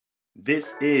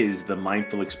This is the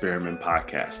Mindful Experiment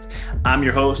Podcast. I'm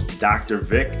your host, Dr.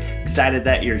 Vic. Excited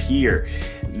that you're here.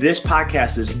 This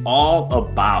podcast is all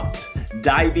about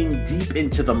diving deep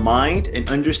into the mind and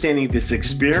understanding this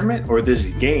experiment or this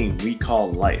game we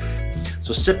call life.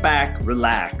 So sit back,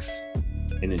 relax,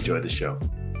 and enjoy the show.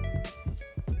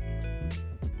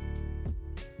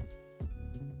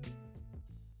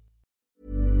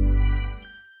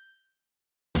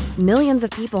 Millions of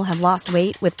people have lost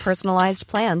weight with personalized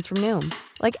plans from Noom.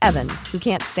 Like Evan, who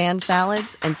can't stand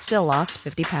salads and still lost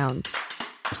 50 pounds.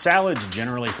 Salads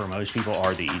generally for most people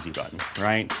are the easy button,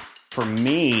 right? For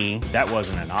me, that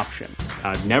wasn't an option.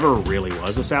 I never really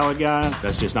was a salad guy.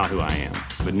 That's just not who I am.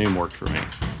 But Noom worked for me.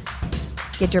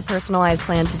 Get your personalized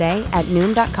plan today at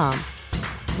Noom.com.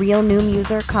 Real Noom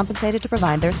user compensated to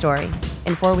provide their story.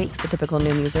 In 4 weeks, the typical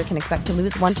Noom user can expect to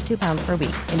lose 1 to 2 pounds per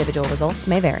week. Individual results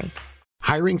may vary.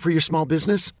 Hiring for your small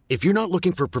business? If you're not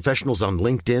looking for professionals on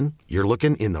LinkedIn, you're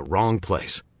looking in the wrong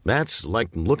place. That's like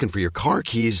looking for your car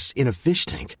keys in a fish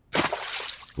tank.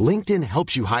 LinkedIn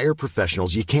helps you hire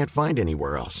professionals you can't find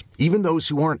anywhere else, even those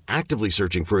who aren't actively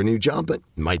searching for a new job but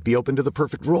might be open to the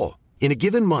perfect role. In a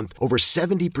given month, over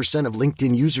 70% of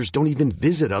LinkedIn users don't even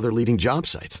visit other leading job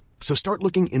sites. So start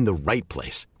looking in the right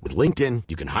place. With LinkedIn,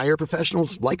 you can hire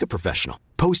professionals like a professional.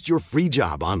 Post your free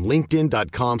job on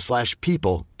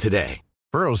linkedin.com/people today.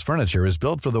 Burrow's furniture is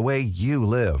built for the way you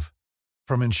live.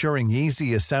 From ensuring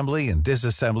easy assembly and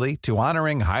disassembly to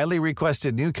honoring highly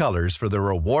requested new colors for their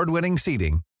award-winning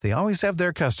seating, they always have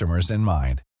their customers in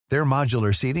mind. Their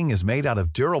modular seating is made out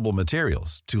of durable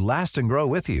materials to last and grow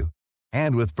with you.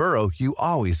 And with Burrow, you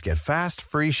always get fast,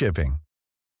 free shipping.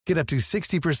 Get up to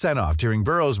 60% off during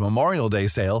Burrow's Memorial Day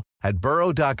sale at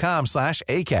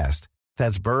burrow.com/ACAST.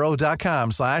 That's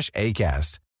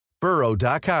burrow.com/ACAST.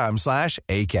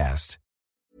 burrow.com/ACAST.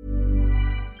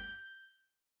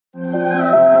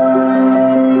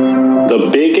 The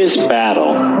biggest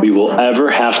battle we will ever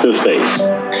have to face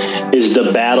is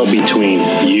the battle between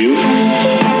you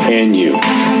and you.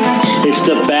 It's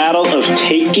the battle of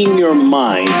taking your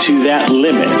mind to that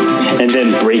limit and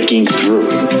then breaking through.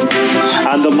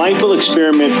 On the Mindful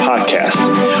Experiment Podcast,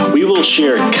 we will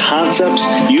share concepts,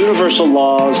 universal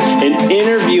laws, and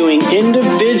interviewing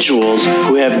individuals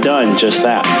who have done just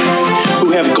that,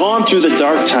 who have gone through the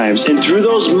dark times and through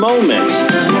those moments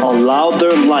allowed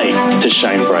their light to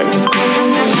shine bright.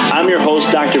 I'm your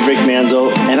host, Dr. Vic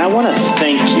Manzo, and I want to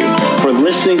thank you for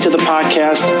listening to the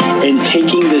podcast and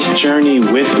taking this journey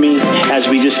with me as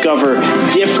we discover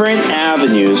different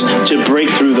avenues to break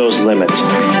through those limits,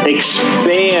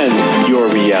 expand your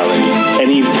reality, and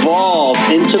evolve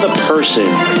into the person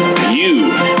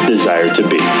you desire to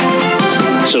be.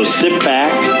 So sit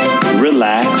back,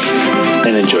 relax,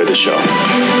 and enjoy the show.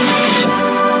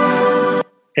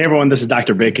 Hey everyone, this is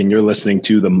Dr. Vic, and you're listening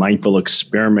to the Mindful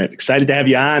Experiment. Excited to have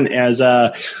you on as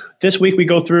this week we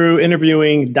go through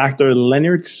interviewing Dr.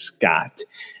 Leonard Scott.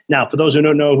 Now, for those who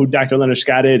don't know who Dr. Leonard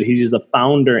Scott is, he's the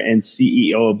founder and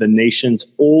CEO of the nation's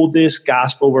oldest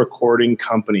gospel recording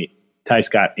company, Ty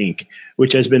Scott Inc.,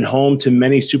 which has been home to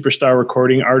many superstar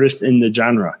recording artists in the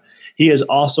genre. He is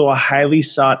also a highly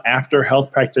sought-after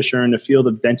health practitioner in the field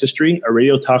of dentistry, a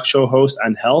radio talk show host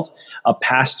on health, a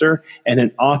pastor, and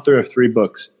an author of 3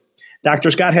 books.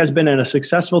 Dr. Scott has been a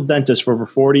successful dentist for over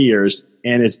 40 years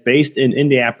and is based in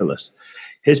Indianapolis.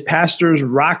 His pastor's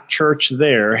rock church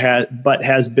there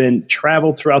has been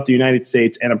traveled throughout the United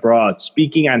States and abroad,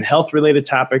 speaking on health-related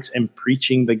topics and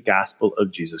preaching the gospel of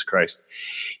Jesus Christ.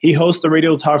 He hosts the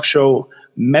radio talk show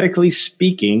Medically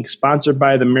Speaking, sponsored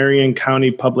by the Marion County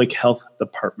Public Health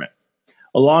Department.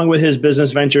 Along with his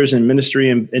business ventures and ministry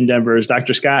endeavors,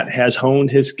 Dr. Scott has honed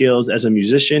his skills as a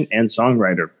musician and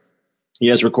songwriter. He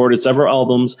has recorded several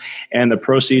albums, and the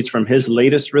proceeds from his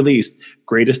latest release,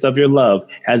 Greatest of Your Love,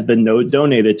 has been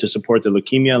donated to support the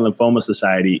Leukemia and Lymphoma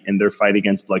Society in their fight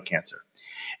against blood cancer.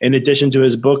 In addition to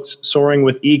his books, Soaring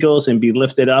with Eagles and Be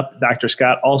Lifted Up, Dr.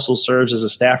 Scott also serves as a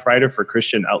staff writer for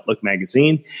Christian Outlook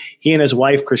magazine. He and his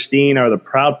wife, Christine, are the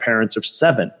proud parents of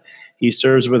 7. He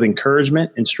serves with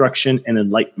encouragement, instruction, and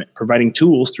enlightenment, providing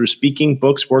tools through speaking,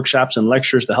 books, workshops, and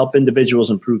lectures to help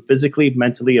individuals improve physically,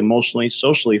 mentally, emotionally,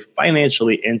 socially,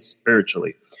 financially, and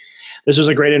spiritually. This was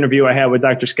a great interview I had with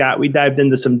Dr. Scott. We dived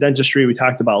into some dentistry. We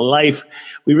talked about life.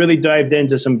 We really dived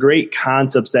into some great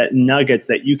concepts, that nuggets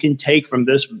that you can take from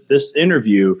this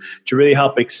interview to really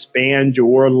help expand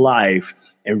your life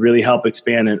and really help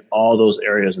expand in all those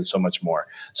areas and so much more.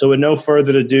 So with no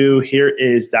further ado, here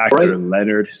is Dr.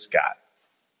 Leonard Scott.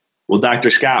 Well,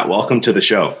 Dr. Scott, welcome to the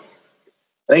show.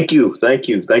 Thank you. Thank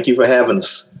you. Thank you for having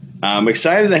us. I'm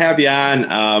excited to have you on.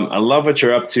 I love what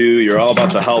you're up to. You're all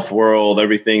about the health world,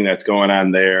 everything that's going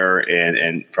on there,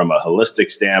 and from a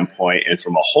holistic standpoint and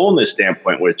from a wholeness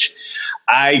standpoint, which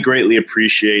I greatly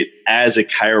appreciate as a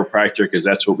chiropractor, because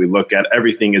that's what we look at.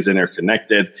 Everything is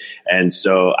interconnected. And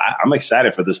so I'm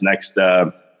excited for this next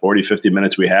 40, 50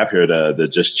 minutes we have here to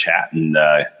just chat and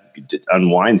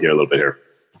unwind here a little bit here.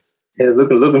 Yeah,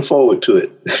 looking forward to it.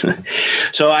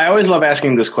 So I always love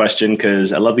asking this question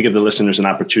because I love to give the listeners an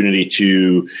opportunity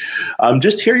to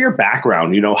just hear your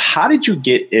background. How did you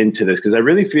get into this? Because I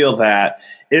really feel that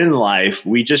in life,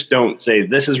 we just don't say,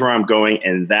 this is where I'm going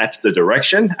and that's the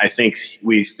direction. I think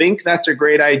we think that's a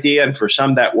great idea. And for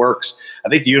some that works. I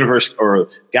think the universe or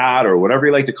God or whatever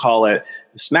you like to call it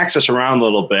smacks us around a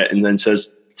little bit and then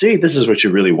says, see, this is what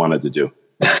you really wanted to do.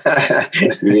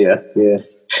 Yeah.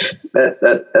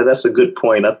 That's a good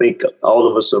point. I think all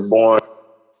of us are born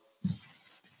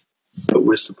what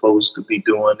we're supposed to be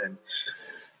doing. And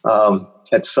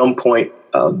at some point,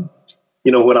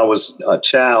 when I was a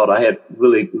child, I had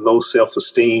really low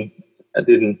self-esteem. I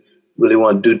didn't really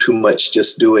want to do too much,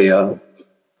 just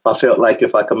I felt like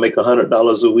if I could make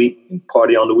 $100 a week and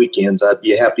party on the weekends, I'd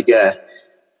be a happy guy.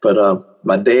 But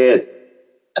my dad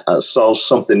saw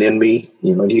something in me,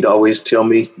 and he'd always tell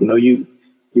me,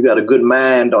 you got a good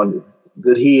mind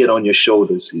good head on your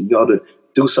shoulders. You ought to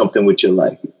do something with your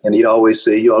life. And he'd always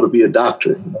say, you ought to be a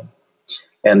doctor.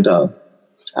 And I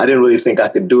didn't really think I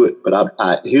could do it. But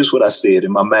here's what I said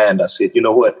in my mind. I said, you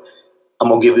know what? I'm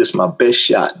going to give this my best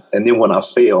shot. And then when I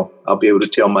fail, I'll be able to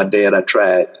tell my dad I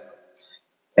tried.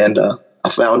 And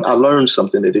I learned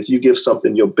something, that if you give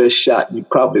something your best shot, you're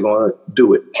probably going to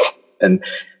do it. And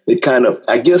it kind of,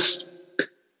 I guess,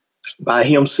 by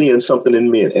him seeing something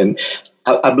in me, and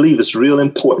I believe it's real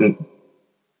important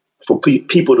for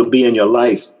people to be in your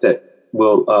life that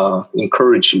will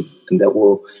encourage you and that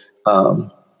will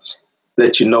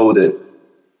let you know that,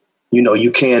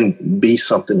 you can be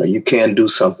something or you can do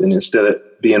something, instead of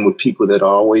being with people that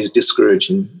are always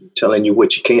discouraging, telling you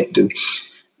what you can't do.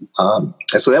 And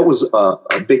so that was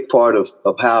a big part of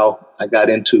how I got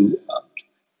into,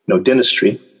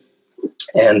 dentistry.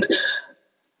 And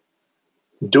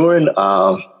during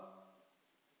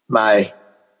my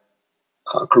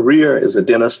career as a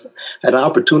dentist, I had an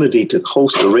opportunity to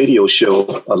host a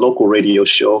local radio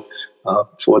show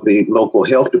for the local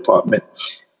health department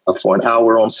for an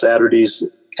hour on Saturdays.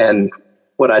 And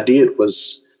what I did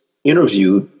was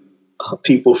interviewed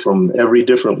people from every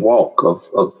different walk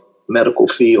of medical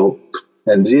field,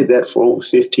 and did that for over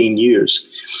 15 years.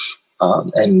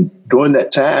 And during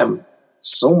that time,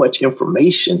 so much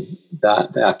information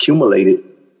that I accumulated.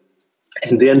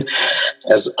 And then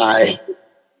as I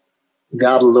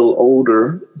got a little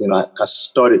older, I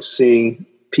started seeing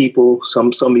people,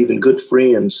 some even good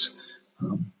friends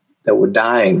that were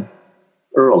dying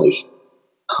early.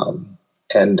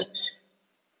 And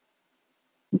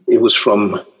it was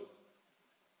from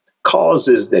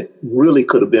causes that really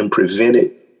could have been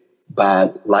prevented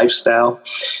by lifestyle.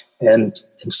 And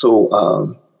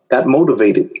so got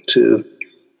motivated to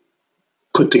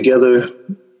put together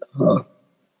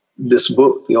this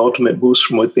book, The Ultimate Boost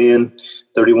from Within,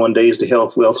 31 Days to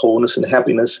Health, Wealth, Wholeness, and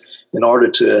Happiness, in order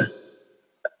to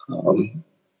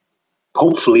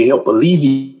hopefully help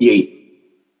alleviate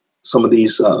some of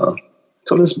this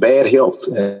bad health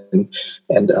and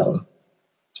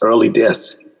early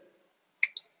death.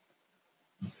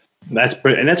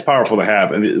 That's powerful to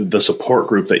have, and the support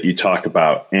group that you talk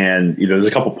about. And there's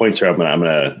a couple points here I'm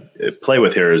gonna play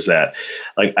with here. Is that,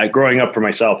 like, growing up for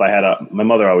myself, my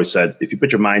mother always said, if you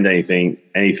put your mind to anything,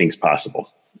 anything's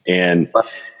possible. And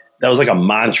that was like a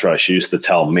mantra she used to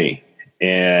tell me.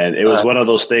 And it was one of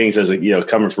those things, as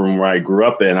coming from where I grew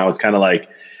up in, I was kind of like,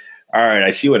 all right,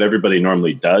 I see what everybody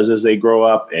normally does as they grow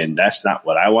up, and that's not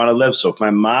what I want to live. So if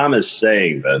my mom is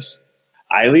saying this,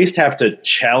 I at least have to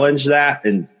challenge that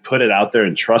and put it out there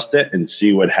and trust it and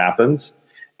see what happens.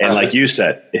 And like you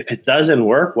said, if it doesn't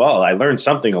work, well, I learned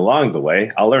something along the way.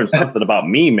 I'll learn something about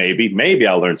me, maybe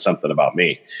I'll learn something about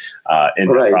me in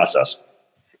the process.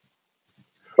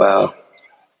 Wow.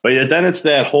 But then it's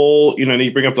that whole, you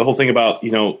bring up the whole thing about,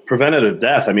 preventative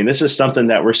death. I mean, this is something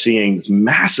that we're seeing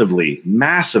massively,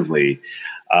 in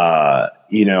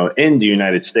the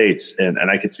United States. And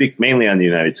I could speak mainly on the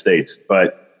United States,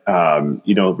 but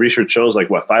research shows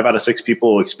 5 out of 6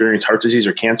 people experience heart disease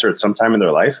or cancer at some time in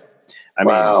their life. I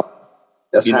mean, wow.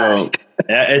 That's high.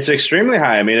 It's extremely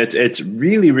high. I mean, it's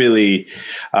really, really,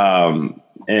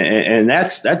 and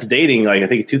that's dating. I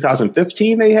think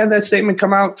 2015 they had that statement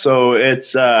come out. So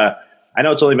it's, I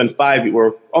know it's only been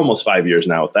we're almost 5 years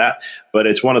now with that, but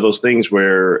it's one of those things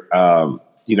where,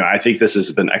 I think this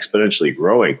has been exponentially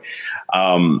growing.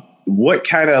 What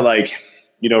kind of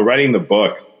writing the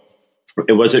book,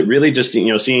 was it really just,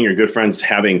 seeing your good friends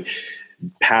having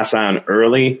pass on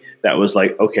early that was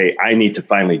like, okay, I need to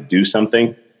finally do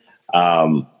something?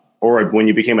 Or when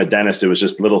you became a dentist, it was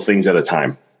just little things at a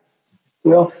time?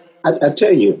 Well, I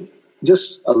tell you,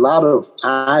 just a lot of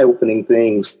eye-opening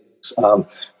things.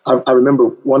 I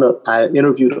remember I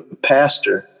interviewed a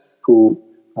pastor who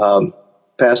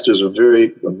pastors a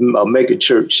mega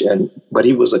church, but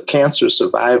he was a cancer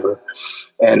survivor.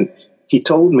 And he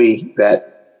told me that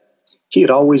he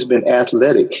had always been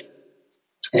athletic.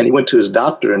 And he went to his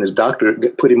doctor, and his doctor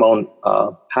put him on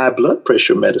high blood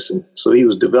pressure medicine. So he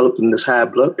was developing this high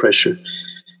blood pressure.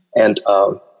 And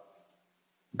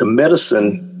the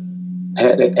medicine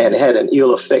had an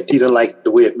ill effect. He didn't like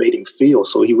the way it made him feel.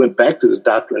 So he went back to the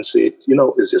doctor and said,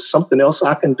 is there something else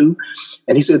I can do?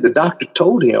 And he said the doctor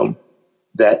told him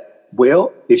that,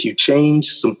 well, if you change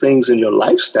some things in your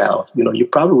lifestyle, you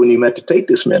probably wouldn't even have to take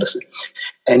this medicine.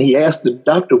 And he asked the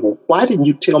doctor, well, why didn't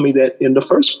you tell me that in the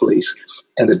first place?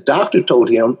 And the doctor told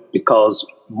him, because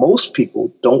most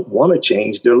people don't want to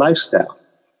change their lifestyle.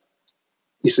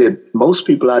 He said, most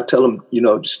people, I tell them,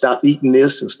 stop eating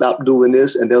this and stop doing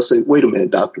this. And they'll say, wait a minute,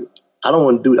 doctor, I don't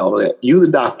want to do all of that. You,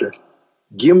 the doctor,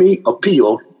 give me a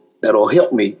pill that'll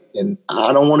help me. And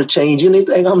I don't want to change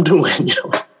anything I'm doing,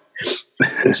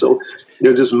 And so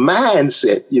there's this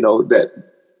mindset,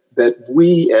 that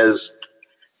we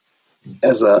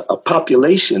as a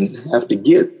population have to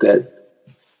get, that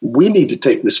we need to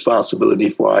take responsibility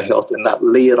for our health and not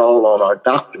lay it all on our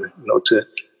doctor,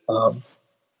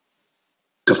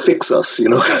 to fix us,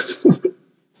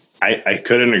 I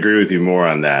couldn't agree with you more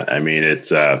on that. I mean,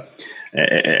 it's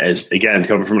again,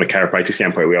 coming from a chiropractic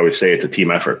standpoint, we always say it's a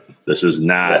team effort. This is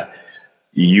not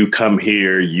you come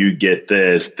here, you get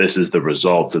this is the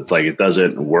results. It's like, it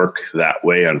doesn't work that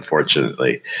way,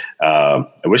 unfortunately. I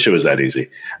wish it was that easy.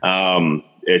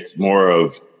 It's more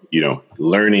of,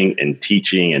 learning and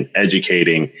teaching and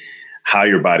educating how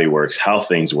your body works, how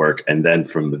things work. And then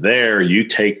from there, you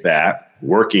take that,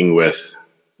 working with,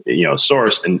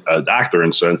 source and a doctor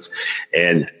in sense,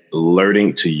 and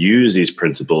learning to use these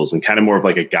principles and kind of more of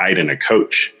like a guide and a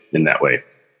coach in that way.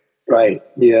 Right.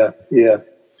 Yeah. Yeah.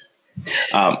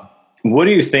 What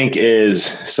do you think is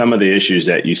some of the issues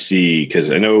that you see? Because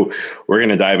I know we're going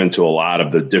to dive into a lot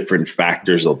of the different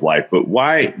factors of life, but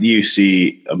why do you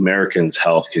see Americans'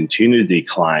 health continue to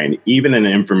decline, even in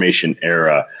an information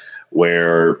era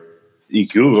where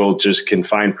Google just can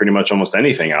find pretty much almost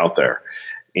anything out there?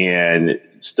 And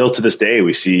still to this day,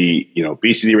 we see,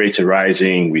 obesity rates are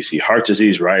rising. We see heart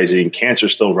disease rising, cancer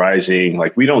still rising.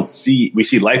 Like we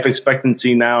see life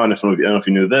expectancy now. And I don't know if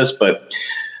you knew this, but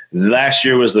last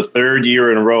year was the third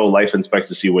year in a row life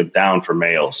expectancy went down for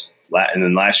males. And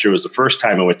then last year was the first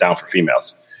time it went down for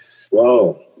females.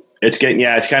 Whoa. It's kind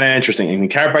of interesting. I mean,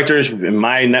 chiropractors in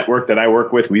my network that I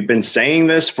work with, we've been saying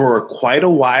this for quite a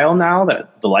while now,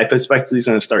 that the life expectancy is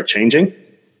going to start changing.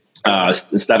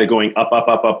 Instead of going up,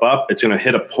 it's going to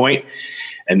hit a point,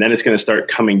 and then it's going to start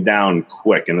coming down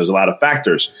quick. And there's a lot of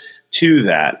factors to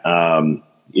that. From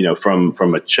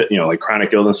like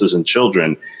chronic illnesses in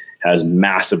children has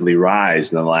massively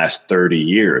risen in the last 30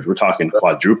 years. We're talking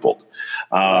quadrupled.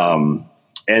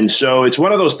 And so it's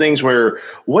one of those things where,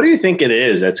 what do you think it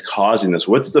is that's causing this?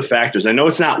 What's the factors? I know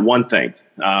it's not one thing,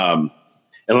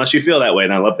 unless you feel that way,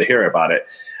 and I'd love to hear about it.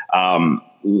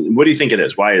 What do you think it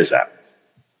is? Why is that?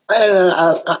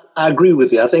 I agree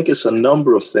with you. I think it's a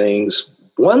number of things.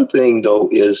 One thing, though,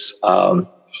 is our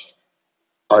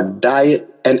diet.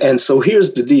 And so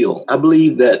here's the deal. I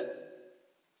believe that,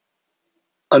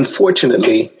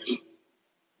 unfortunately,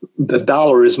 the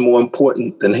dollar is more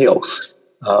important than health.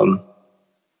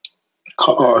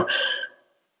 Our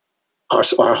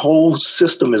whole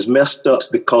system is messed up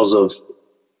because of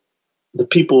the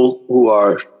people who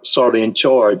are sort of in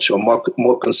charge or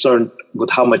more concerned with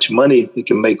how much money they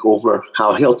can make over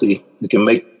how healthy they can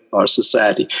make our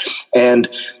society. And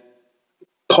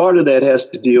part of that has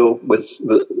to deal with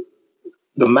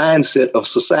the mindset of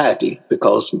society,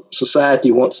 because society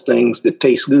wants things that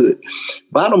taste good.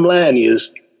 Bottom line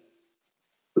is,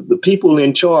 the people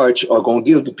in charge are going to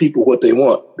give the people what they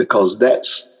want, because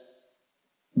that's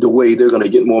the way they're going to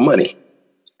get more money.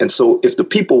 And so if the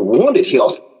people wanted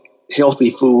healthy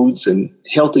foods and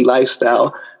healthy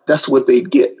lifestyle, that's what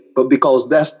they'd get. But because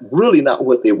that's really not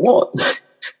what they want,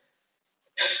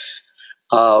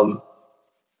 our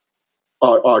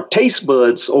taste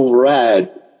buds override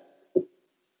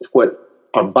what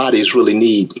our bodies really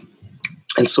need.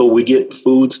 And so we get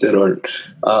foods that are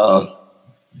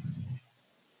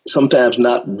sometimes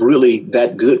not really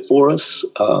that good for us.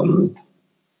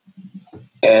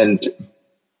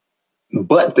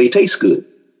 But they taste good.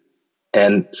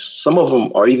 And some of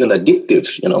them are even addictive,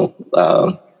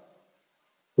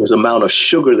 there's the amount of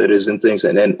sugar that is in things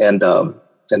and the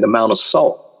amount of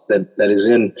salt that is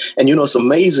in. And, it's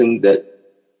amazing that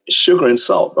sugar and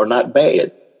salt are not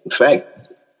bad. In fact,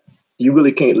 you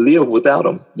really can't live without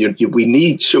them. We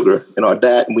need sugar in our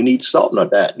diet and we need salt in our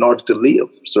diet in order to live,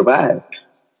 survive.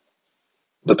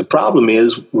 But the problem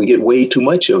is we get way too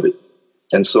much of it.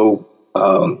 And so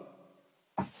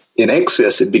in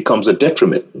excess, it becomes a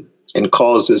detriment and they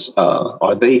cause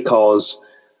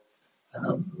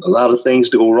a lot of things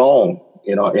to go wrong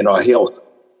in our health.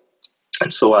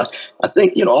 And so I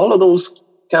think, all of those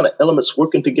kind of elements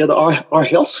working together, our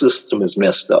health system is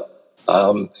messed up.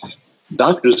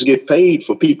 Doctors get paid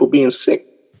for people being sick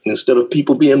instead of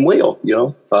people being well,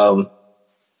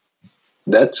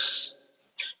 that's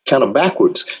kind of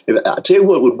backwards. I tell you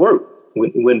what would work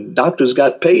when doctors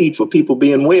got paid for people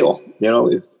being well,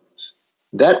 if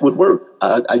that would work.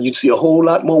 You'd see a whole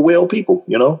lot more well people,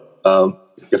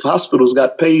 if hospitals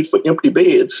got paid for empty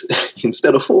beds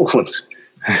instead of full ones.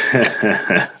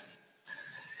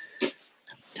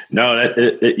 No,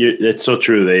 it's so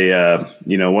true. They,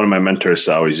 one of my mentors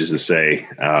always used to say,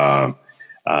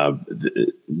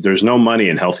 there's no money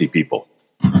in healthy people.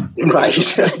 Right.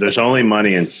 There's only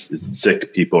money in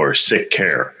sick people or sick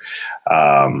care,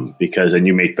 because then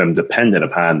you make them dependent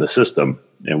upon the system.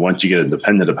 And once you get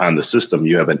dependent upon the system,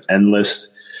 you have an endless,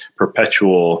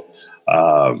 perpetual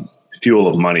fuel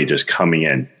of money just coming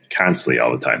in constantly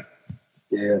all the time.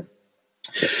 Yeah.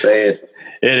 Let's say it.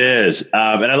 It is.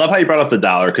 And I love how you brought up the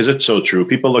dollar, because it's so true.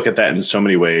 People look at that in so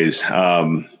many ways,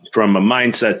 from a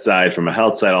mindset side, from a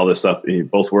health side, all this stuff in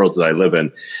both worlds that I live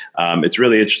in. It's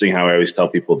really interesting how I always tell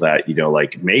people that,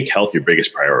 make health your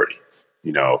biggest priority.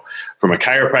 From a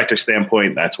chiropractic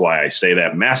standpoint, that's why I say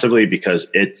that massively, because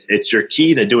it's your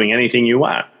key to doing anything you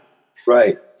want.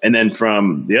 Right. And then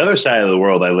from the other side of the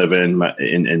world I live in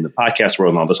the podcast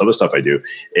world and all this other stuff I do,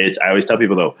 I always tell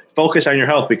people, though, focus on your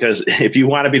health, because if you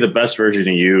want to be the best version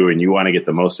of you and you want to get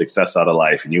the most success out of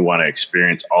life and you want to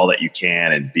experience all that you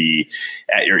can and be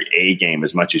at your A game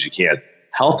as much as you can,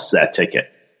 health's that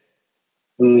ticket.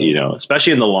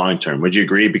 Especially in the long term. Would you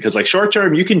agree? Because short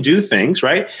term, you can do things,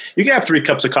 right? You can have 3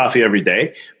 cups of coffee every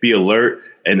day, be alert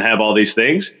and have all these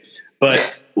things.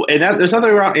 But there's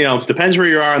nothing wrong, depends where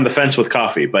you are on the fence with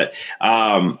coffee. But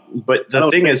the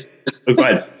thing is, go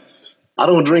ahead. I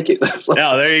don't drink it.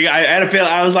 No, there you go. I had a feeling.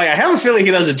 I was like, I have a feeling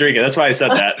he doesn't drink it. That's why I said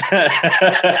that.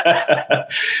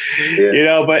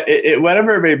 Yeah. But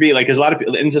whatever it may be, because a lot of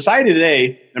people in society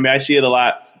today, I see it a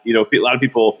lot. A lot of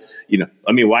people,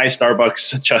 why is Starbucks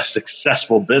such a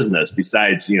successful business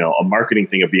besides, a marketing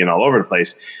thing of being all over the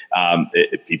place?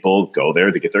 People go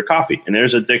there to get their coffee, and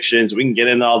there's addictions. We can get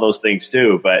into all those things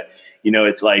too. But,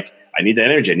 it's like, I need the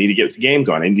energy. I need to get the game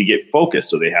going. I need to get focused.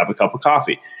 So they have a cup of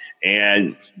coffee.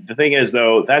 And the thing is,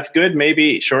 though, that's good.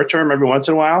 Maybe short term, every once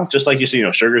in a while, just like you see,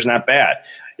 sugar's not bad.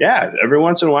 Yeah, every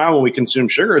once in a while when we consume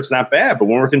sugar, it's not bad. But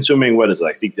when we're consuming, what is it?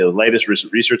 I think the latest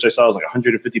research I saw was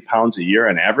 150 pounds a year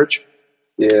on average.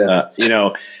 Yeah.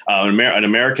 An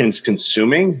American's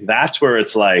consuming, that's where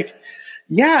it's like,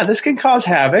 yeah, this can cause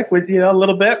havoc with, a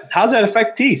little bit. How's that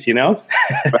affect teeth,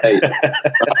 Right.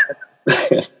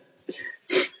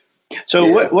 So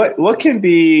yeah. What can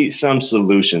be some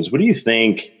solutions? What do you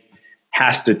think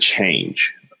has to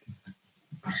change?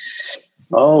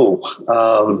 A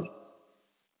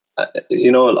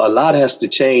lot has to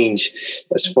change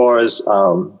as far as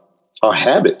our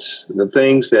habits, the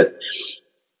things that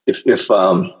if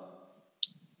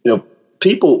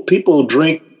people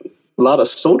drink a lot of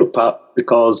soda pop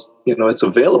because, it's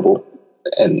available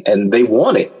and they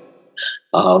want it.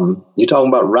 You're talking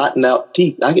about rotting out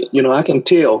teeth. I can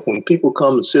tell when people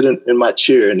come and sit in my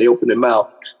chair and they open their mouth,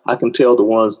 I can tell the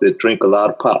ones that drink a lot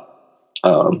of pop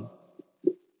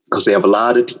because they have a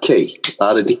lot of decay.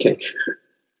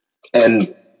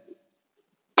 And,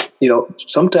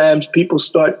 sometimes people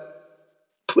start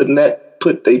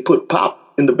they put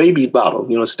pop in the baby bottle,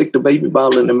 stick the baby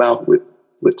bottle in their mouth with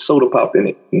soda pop in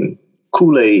it and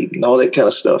Kool-Aid and all that kind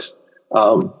of stuff.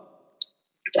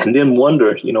 And then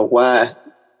wonder, why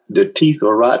their teeth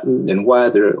are rotten and why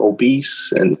they're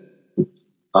obese. And,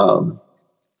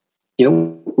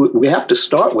 we have to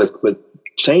start with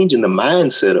changing the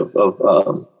mindset of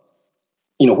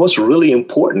what's really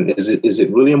important. Is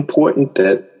it really important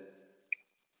that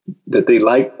they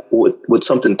like what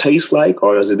something tastes like,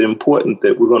 or is it important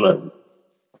that we're going to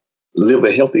live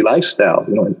a healthy lifestyle,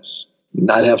 and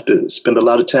not have to spend a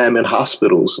lot of time in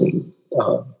hospitals and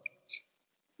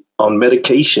on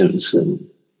medications, and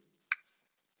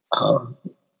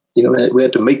we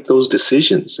had to make those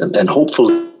decisions and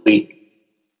hopefully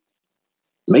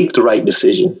make the right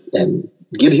decision and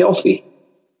get healthy.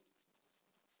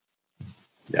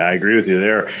 Yeah, I agree with you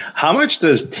there. How much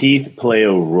does teeth play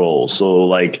a role? So,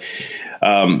 like,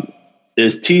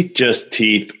 is teeth just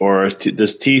teeth, or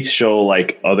does teeth show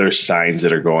like other signs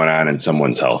that are going on in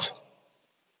someone's health?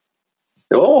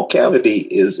 The oral cavity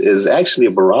is actually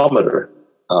a barometer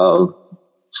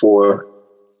for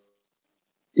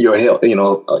your health.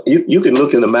 You can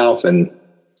look in the mouth, and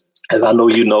as I know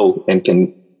you know, and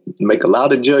can make a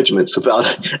lot of judgments about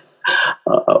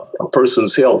a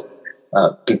person's health.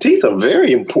 The teeth are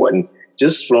very important,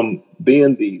 just from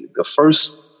being the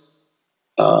first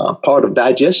part of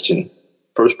digestion.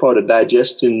 First part of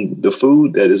digestion, the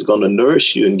food that is going to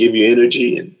nourish you and give you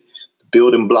energy and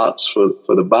building blocks for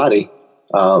the body.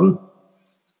 And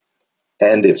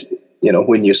if,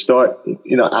 when you start,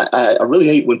 I really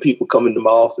hate when people come into my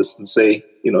office and say,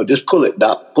 just pull it,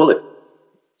 doc, pull it.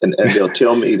 And they'll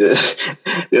tell me that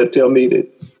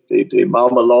their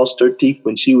mama lost her teeth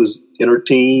when she was in her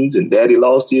teens, and daddy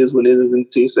lost his when he was in the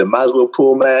teens. So I might as well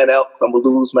pull mine out because I'm going to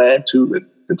lose mine too.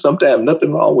 And sometimes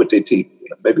nothing wrong with their teeth.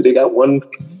 Maybe they got one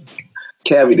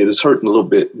cavity that is hurting a little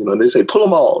bit, and they say, pull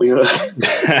them all, Are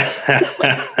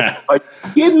you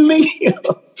kidding me?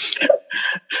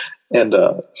 And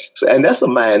that's a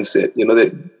mindset,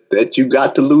 that you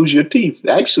got to lose your teeth.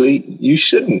 Actually, you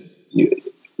shouldn't.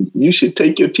 You should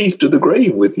take your teeth to the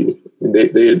grave with you.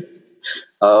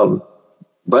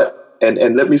 But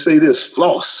let me say this: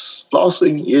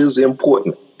 flossing is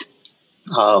important.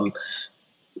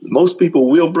 Most people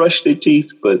will brush their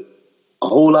teeth, but a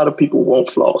whole lot of people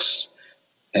won't floss.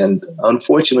 And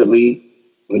unfortunately,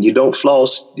 when you don't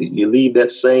floss, you leave that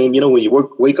same. When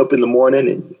you wake up in the morning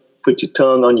and you put your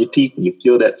tongue on your teeth and you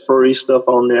feel that furry stuff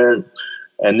on there.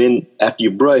 And then after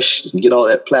you brush and get all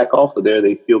that plaque off of there,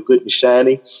 they feel good and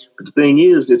shiny. But the thing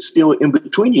is, it's still in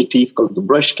between your teeth because the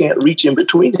brush can't reach in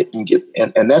between it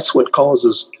and that's what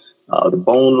causes the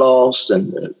bone loss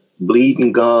and the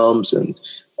bleeding gums. And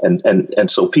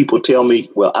so people tell me,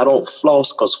 well, I don't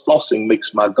floss because flossing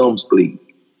makes my gums bleed.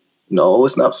 No,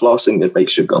 it's not flossing that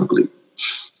makes your gum bleed.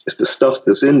 It's the stuff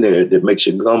that's in there that makes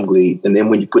your gum bleed. And then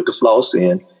when you put the floss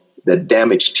in, that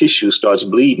damaged tissue starts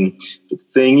bleeding. But the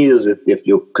thing is, if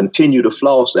you continue to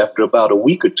floss after about a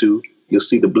week or two, you'll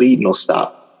see the bleeding will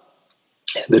stop.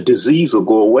 And the disease will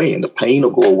go away and the pain will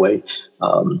go away.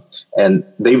 And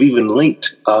they've even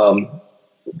linked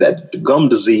that gum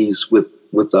disease with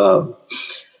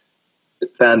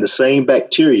find the same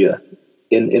bacteria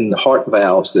in the heart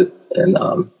valves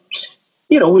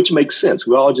which makes sense.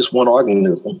 We're all just one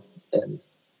organism. And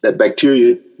that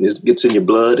bacteria gets in your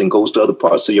blood and goes to other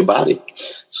parts of your body.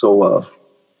 So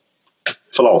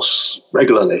floss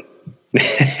regularly.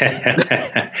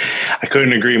 I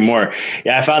couldn't agree more.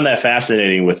 Yeah, I found that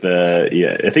fascinating with I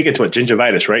think it's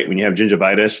gingivitis, right? When you have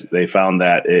gingivitis, they found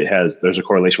that there's a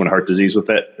correlation with heart disease with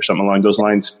it or something along those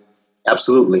lines.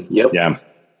 Absolutely. Yep. Yeah.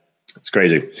 It's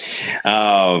crazy.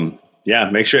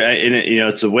 Make sure,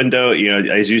 it's a window,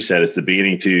 as you said, it's the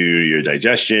beginning to your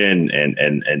digestion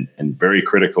and very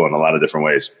critical in a lot of different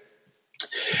ways.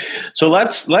 So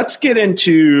let's get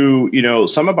into,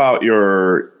 some about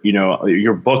your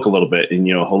book a little bit and,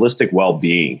 holistic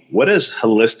well-being. What does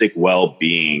holistic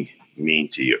well-being mean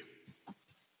to you?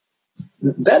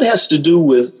 That has to do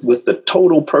with the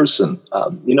total person.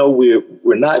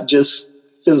 We're not just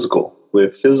physical.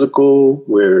 We're physical,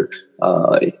 we're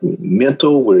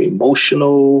mental, we're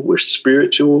emotional, we're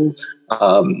spiritual.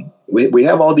 We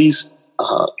have all these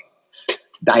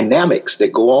dynamics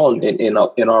that go on in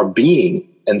our being.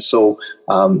 And so,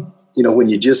 when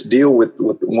you just deal with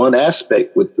one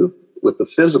aspect, with the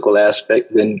physical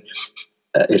aspect, then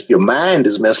if your mind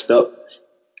is messed up,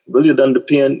 it really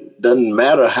doesn't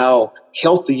matter how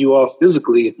healthy you are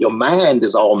physically. If your mind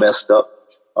is all messed up,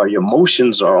 or your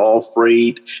emotions are all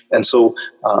frayed. And so,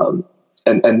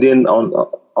 and then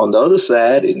on the other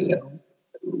side, it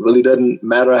really doesn't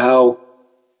matter how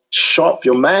sharp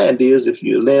your mind is if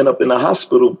you're laying up in a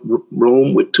hospital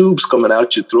room with tubes coming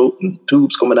out your throat and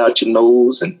tubes coming out your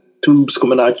nose and tubes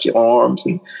coming out your arms.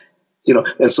 And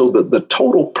so the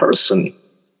total person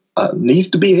needs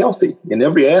to be healthy in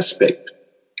every aspect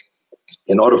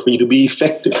in order for you to be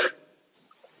effective.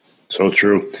 So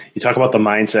true. You talk about the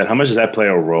mindset. How much does that play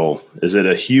a role? Is it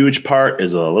a huge part?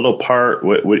 Is it a little part?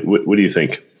 What do you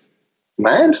think?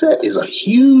 Mindset is a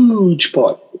huge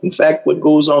part. In fact, what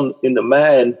goes on in the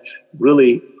mind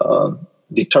really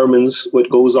determines what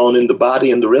goes on in the body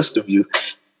and the rest of you,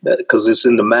 because it's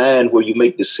in the mind where you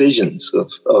make decisions of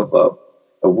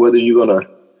whether you're going to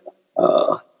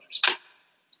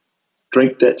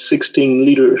drink that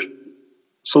 16-liter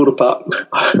soda pop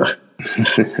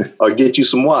or get you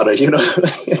some water,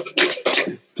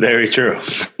 Very true.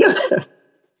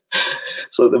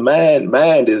 So the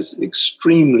mind is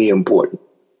extremely important.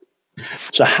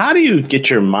 So how do you get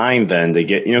your mind then to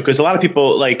get, because a lot of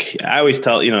people, like I always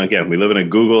tell, again, we live in a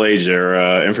Google age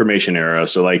era, information era.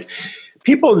 So like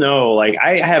people know, like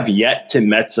I have yet to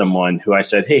met someone who I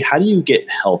said, hey, how do you get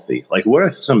healthy? Like what are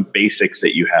some basics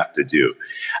that you have to do?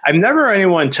 I've never heard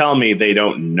anyone tell me they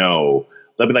don't know.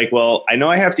 They'll be like, well, I know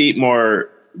I have to eat more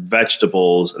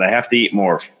vegetables and I have to eat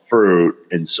more fruit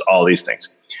and all these things.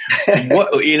 They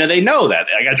know that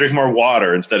I got to drink more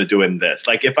water instead of doing this.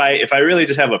 Like if I really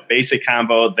just have a basic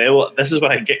combo, this is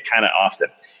what I get kind of often.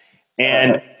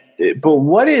 And, but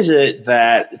what is it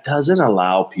that doesn't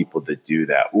allow people to do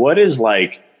that? What is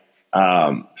like, I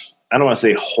don't want to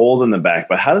say hold in the back,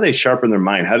 but how do they sharpen their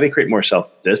mind? How do they create more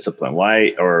self-discipline?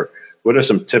 Why, or what are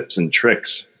some tips and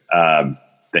tricks,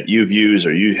 that you've used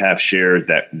or you have shared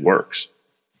that works?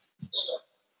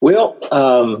 Well,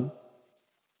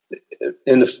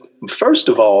 first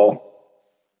of all,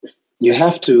 you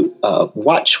have to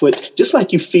watch just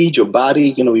like you feed your body,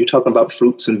 you're talking about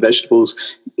fruits and vegetables,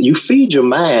 you feed your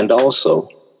mind also.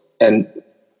 And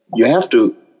you have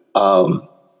to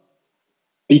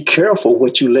be careful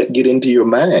what you let get into your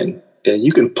mind. And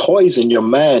you can poison your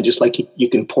mind just like you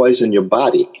can poison your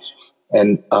body.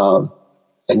 And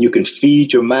you can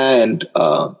feed your mind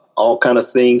all kind of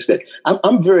things that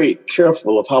I'm very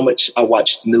careful of how much I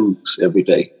watch the news every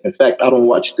day. In fact, I don't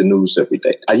watch the news every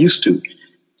day. I used to.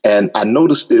 And I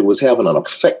noticed that it was having an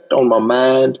effect on my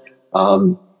mind.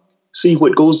 See,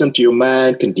 what goes into your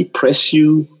mind can depress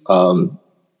you. On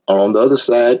the other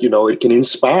side, it can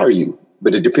inspire you,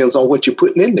 but it depends on what you're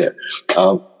putting in there.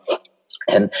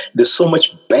 And there's so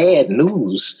much bad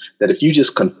news that if you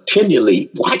just continually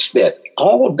watch that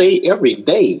all day, every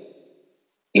day,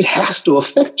 it has to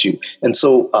affect you. And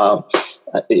so, I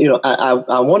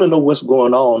want to know what's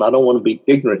going on. I don't want to be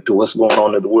ignorant to what's going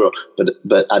on in the world.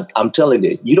 But I'm telling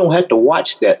you, you don't have to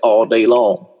watch that all day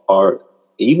long or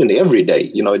even every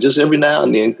day. Just every now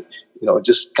and then,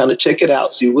 just kind of check it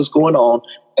out, see what's going on,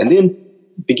 and then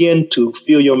begin to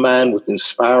fill your mind with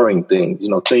inspiring things.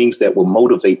 Things that will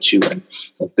motivate you and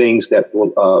things that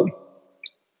will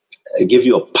give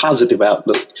you a positive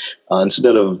outlook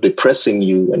instead of depressing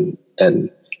you and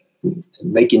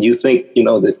making you think,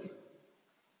 that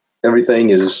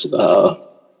everything is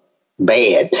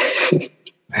bad.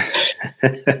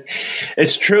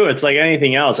 It's true. It's like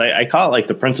anything else. I call it like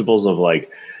the principles of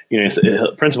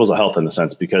principles of health in a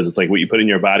sense, because it's like what you put in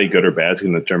your body, good or bad, is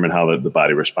going to determine how the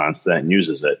body responds to that and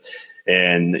uses it.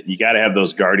 And you got to have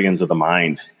those guardians of the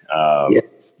mind.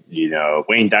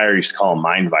 Wayne Dyer used to call them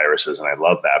mind viruses. And I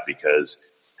love that because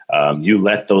you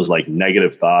let those like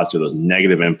negative thoughts or those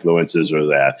negative influences or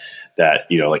that,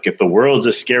 like if the world's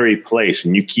a scary place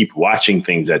and you keep watching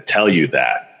things that tell you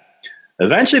that,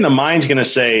 eventually the mind's going to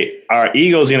say, our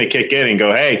ego's going to kick in and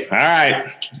go, hey, all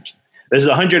right, this is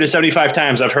 175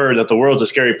 times I've heard that the world's a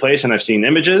scary place. And I've seen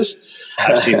images,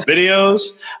 I've seen videos,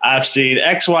 I've seen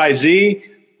XYZ.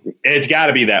 It's got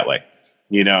to be that way.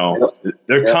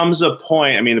 There comes a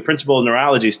point. I mean, the principle of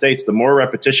neurology states the more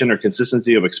repetition or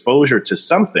consistency of exposure to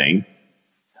something,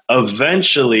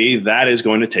 eventually that is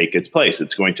going to take its place.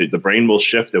 The brain will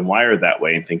shift and wire that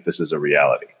way and think this is a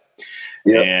reality.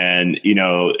 Yep. And,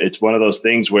 it's one of those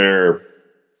things where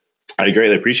I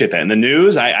greatly appreciate that. In the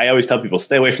news, I always tell people,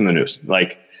 stay away from the news.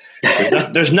 Like,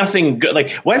 there's nothing good.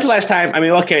 Like, when's the last time? I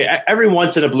mean, okay, every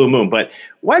once in a blue moon, but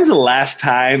when's the last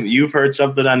time you've heard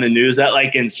something on the news that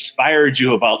like inspired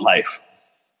you about life?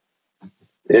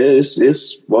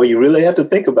 Well, you really have to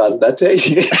think about it, I tell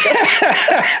you.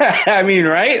 I mean,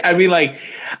 right? I mean, like,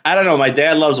 I don't know. My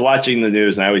dad loves watching the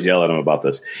news, and I always yell at him about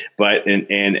this. But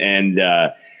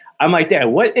I'm like, Dad,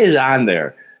 what is on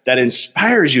there that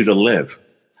inspires you to live?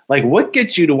 Like, what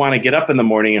gets you to want to get up in the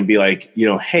morning and be like,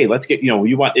 hey, let's get,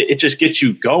 it just gets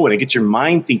you going. It gets your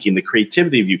mind thinking. The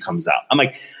creativity of you comes out. I'm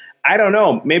like, I don't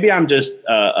know. Maybe I'm just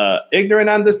ignorant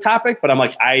on this topic, but I'm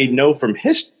like, I know from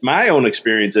my own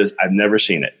experiences, I've never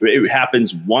seen it. It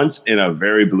happens once in a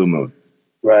very blue moon.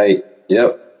 Right.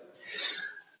 Yep.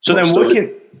 So then go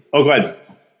ahead.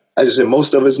 I just said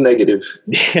most of it's negative.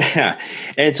 Yeah.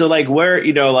 And so like where,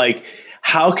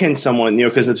 how can someone,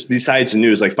 because it's besides the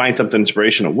news, like find something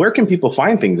inspirational? Where can people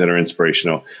find things that are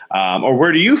inspirational? Or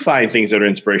where do you find things that are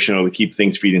inspirational to keep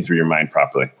things feeding through your mind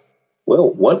properly?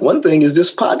 Well, one thing is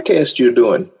this podcast you're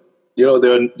doing. There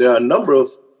are a number of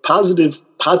positive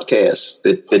podcasts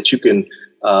that you can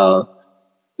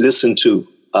listen to.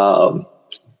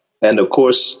 And of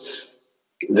course,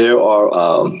 there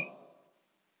are,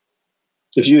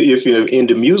 if you're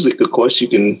into music, of course, you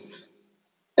can,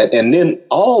 and then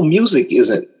all music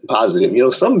isn't positive. You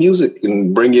know, some music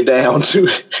can bring you down too.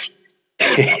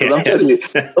 I'm telling you,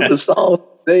 some of the songs,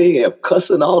 they have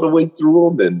cussing all the way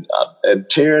through them and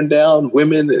tearing down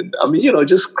women. And I mean, you know,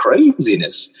 just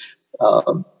craziness.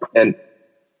 And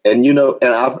you know,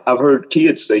 and I've heard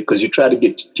kids say, because you try to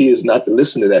get kids not to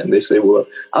listen to that. And they say, well,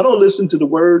 I don't listen to the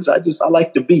words. I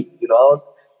like the beat, you know.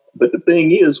 But the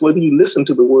thing is, whether you listen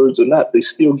to the words or not, they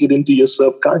still get into your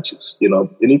subconscious. You know,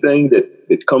 anything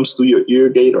that comes through your ear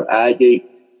gate or eye gate,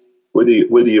 whether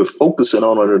you're focusing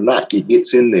on it or not, it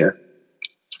gets in there.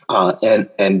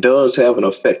 And does have an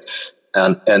effect.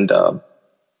 And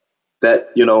that,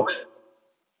 you know,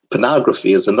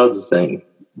 pornography is another thing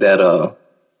that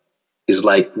is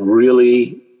like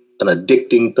really an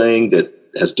addicting thing that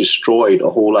has destroyed a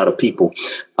whole lot of people.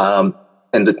 And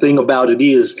the thing about it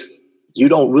is, you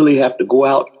don't really have to go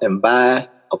out and buy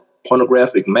a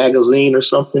pornographic magazine or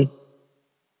something.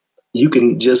 You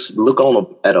can just look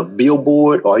at a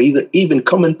billboard, or even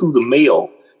coming through the mail,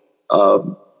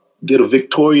 get a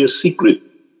Victoria's Secret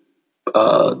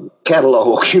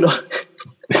catalog, you know,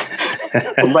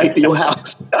 from right to your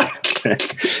house.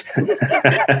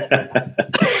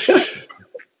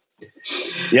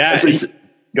 Yeah,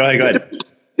 go ahead.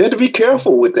 You have to be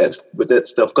careful with that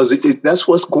stuff, because that's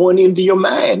what's going into your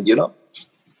mind, you know.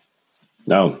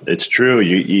 No, it's true.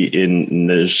 And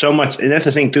there's so much, and that's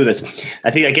the thing too. I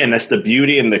think again, that's the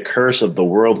beauty and the curse of the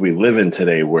world we live in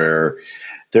today, where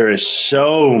there is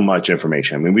so much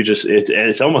information. I mean,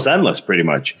 it's almost endless, pretty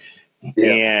much.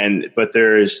 Yeah. But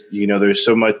there's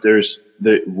so much.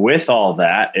 With all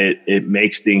that, it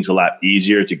makes things a lot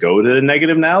easier to go to the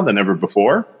negative now than ever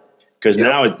before. Because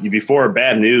now, before,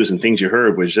 bad news and things you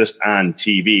heard was just on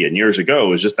TV, and years ago it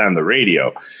was just on the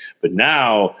radio. But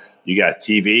now you got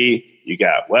TV, you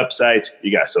got websites,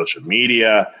 you got social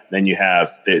media. Then you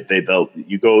have if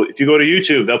you go to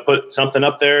YouTube, they'll put something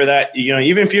up there that, you know,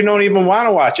 even if you don't even want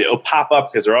to watch it, it'll pop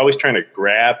up, because they're always trying to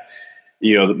grab,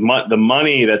 you know, the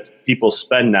money that people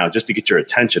spend now just to get your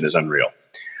attention is unreal.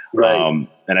 Right.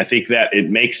 And I think that it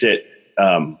makes it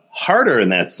harder in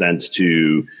that sense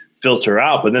to filter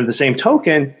out. But then the same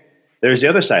token, there's the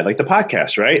other side, like the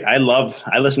podcast, right? I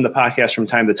listen to podcasts from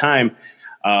time to time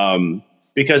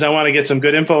because I want to get some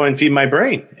good info and feed my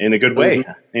brain in a good way.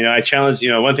 Mm-hmm. You know, I challenge, you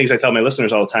know, one of the things I tell my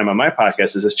listeners all the time on my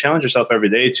podcast is just challenge yourself every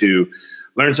day to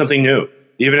learn something new.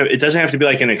 Even if it doesn't have to be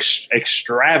like an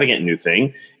extravagant new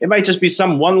thing. It might just be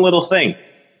some one little thing,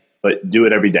 but do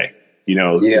it every day, you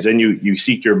know, because then you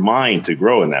seek your mind to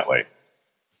grow in that way.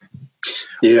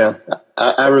 Yeah.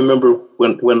 I remember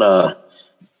when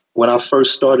I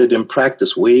first started in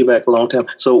practice way back a long time.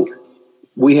 So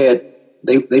we had,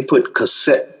 they put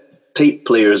cassette tape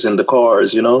players in the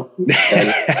cars, you know?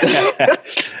 And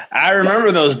I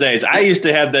remember those days. I used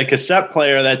to have the cassette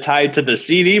player that tied to the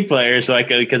CD player because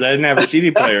I didn't have a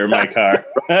CD player in my car.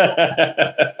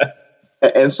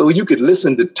 And so you could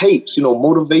listen to tapes, you know,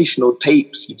 motivational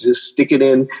tapes. You just stick it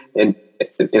in, and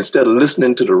instead of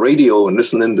listening to the radio and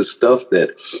listening to stuff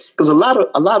because a lot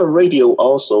of radio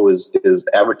also is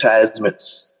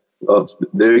advertisements of,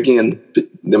 there again,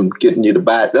 them getting you to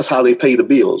buy it. That's how they pay the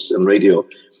bills in radio.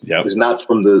 Yep. It's not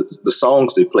from the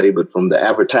songs they play, but from the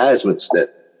advertisements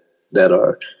that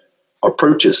are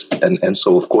purchased. And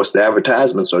so, of course, the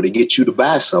advertisements are to get you to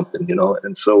buy something, you know.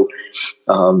 And so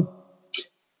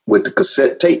with the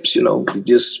cassette tapes, you know, you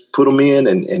just put them in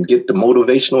and get the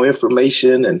motivational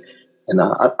information. And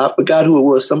I forgot who it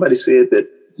was. Somebody said that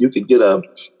you could get a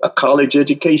college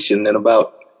education in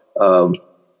about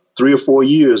 3 or 4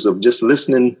 years of just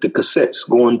listening to cassettes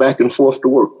going back and forth to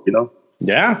work, you know?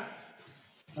 Yeah.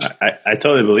 I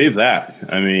totally believe that.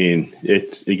 I mean,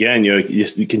 it's, again, you're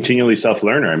continually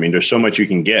self-learner. I mean, there's so much you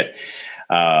can get.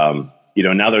 You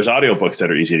know, now there's audiobooks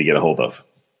that are easy to get a hold of.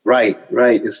 Right.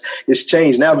 It's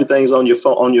changed. Now everything's on your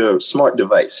phone, on your smart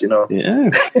device, you know?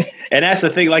 Yeah. And that's the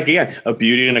thing, like, again, a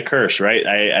beauty and a curse, right?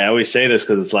 I always say this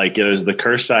because it's like, there's the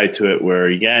curse side to it where,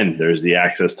 again, there's the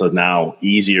access to now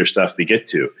easier stuff to get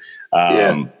to.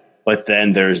 But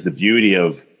then there's the beauty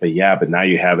of, but now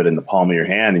you have it in the palm of your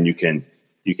hand, and you can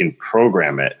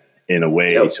program it in a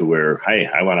way to where, hey,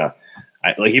 I want to,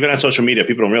 like, even on social media,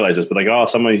 people don't realize this, but like, oh,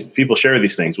 some of these people share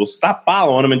these things. Well, stop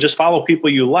following them and just follow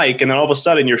people you like. And then all of a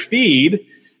sudden your feed,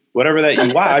 whatever that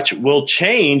you watch, will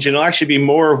change, and it'll actually be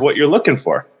more of what you're looking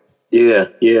for. Yeah.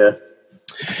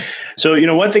 So, you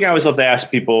know, one thing I always love to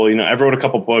ask people, you know, I've wrote a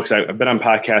couple books. I've been on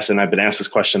podcasts, and I've been asked this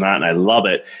question a lot, and I love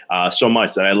it so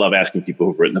much that I love asking people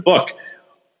who've written the book.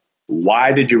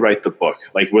 why did you write the book?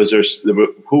 Like, who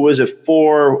was it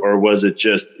for, or was it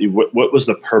just, what was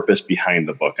the purpose behind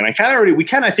the book? And I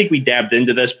think we dabbed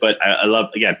into this, but I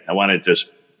want to just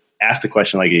ask the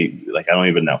question like I don't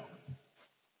even know.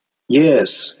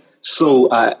 Yes. So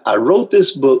I wrote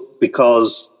this book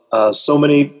because so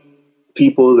many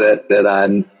people that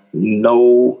I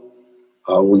know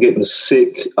were getting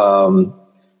sick,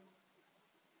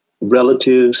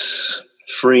 relatives,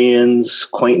 friends,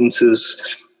 acquaintances,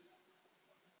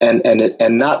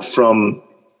 and not from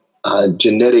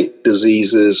genetic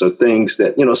diseases or things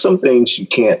that, some things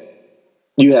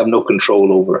you have no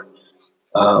control over.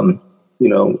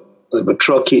 If a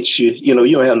truck hits you, you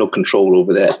don't have no control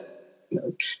over that.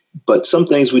 But some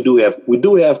things we do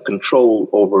have control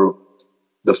over: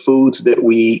 the foods that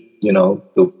we eat,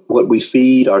 what we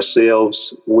feed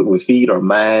ourselves, what we feed our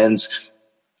minds.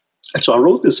 And so I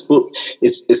wrote this book.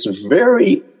 It's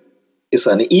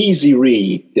an easy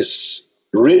read. It's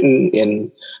written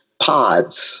in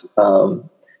pods,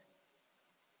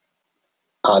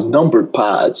 numbered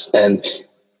pods, and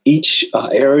each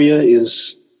area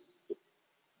is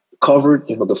covered.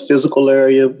 The physical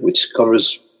area, which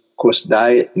covers, of course,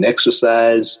 diet and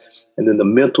exercise, and then the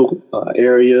mental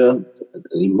area,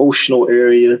 the emotional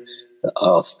area,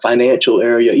 financial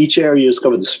area. Each area is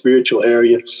covered. The spiritual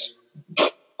area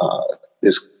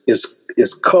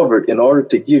is covered in order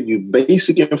to give you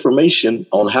basic information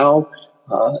on how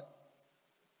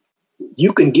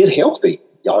you can get healthy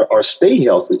or stay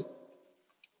healthy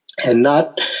and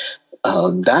not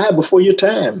die before your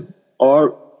time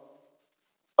or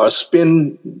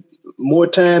spend more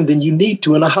time than you need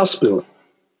to in a hospital.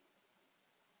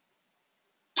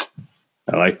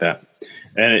 I like that.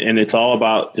 And it's all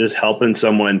about just helping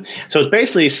someone. So it's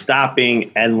basically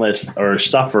stopping endless or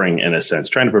suffering, in a sense,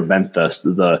 trying to prevent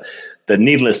the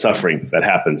needless suffering that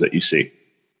happens that you see,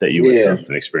 that you went through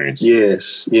and experienced.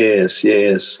 Yes.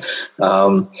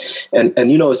 And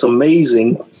it's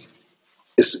amazing.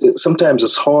 Sometimes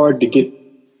it's hard to get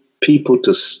people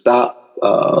to stop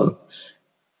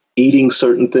eating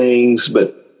certain things.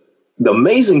 But the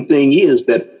amazing thing is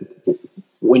that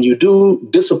when you do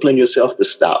discipline yourself to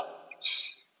stop,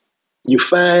 you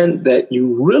find that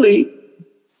you really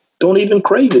don't even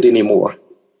crave it anymore.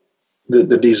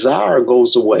 The desire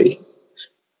goes away.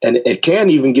 And it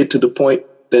can even get to the point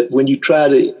that when you try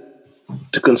to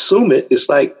consume it, it's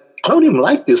like, I don't even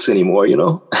like this anymore,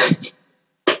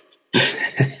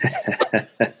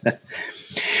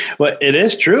 Well, it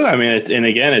is true. I mean,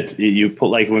 you put,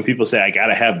 like, when people say, I got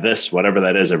to have this, whatever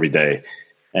that is, every day.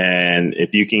 And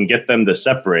if you can get them to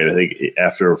separate, I think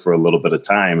for a little bit of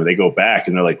time, they go back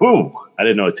and they're like, whoa, I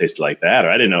didn't know it tasted like that. Or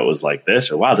I didn't know it was like this.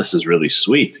 Or wow, this is really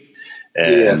sweet.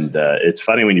 And it's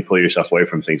funny when you pull yourself away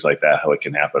from things like that, how it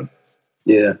can happen.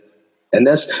 Yeah. And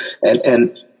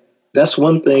that's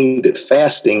one thing that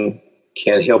fasting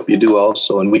can help you do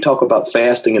also. And we talk about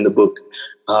fasting in the book.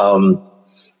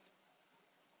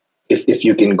 If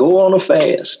you can go on a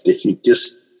fast, if you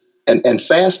just, and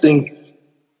fasting,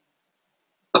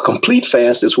 a complete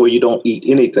fast is where you don't eat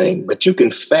anything, but you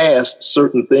can fast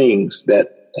certain things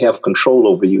that have control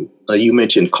over you. You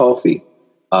mentioned coffee.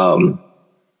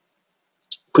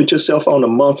 Put yourself on a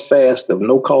month fast of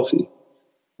no coffee.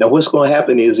 Now, what's going to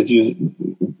happen is if you've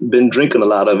been drinking a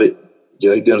lot of it,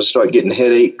 you're going to start getting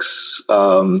headaches.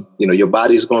 Your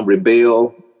body's going to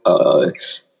rebel.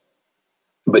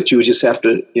 But you just have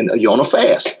to, you're on a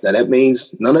fast. Now, that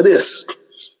means none of this.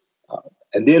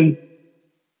 And then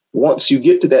once you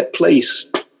get to that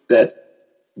place that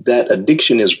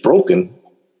addiction is broken,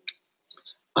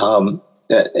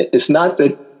 it's not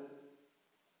that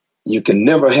you can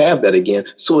never have that again.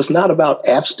 So it's not about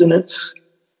abstinence,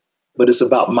 but it's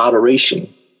about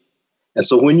moderation. And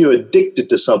so when you're addicted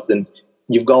to something,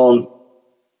 you've gone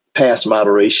past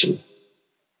moderation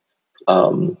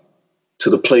to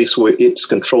the place where it's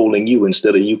controlling you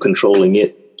instead of you controlling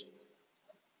it.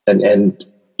 And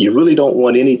you really don't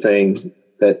want anything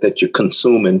that you're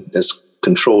consuming that's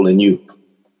controlling you,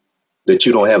 that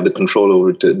you don't have the control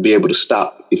over to be able to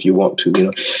stop if you want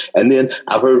to, And then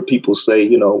I've heard people say,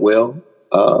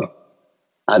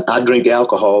 I drink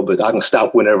alcohol, but I can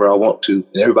stop whenever I want to.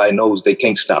 And everybody knows they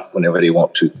can't stop whenever they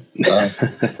want to.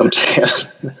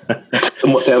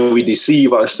 Sometimes we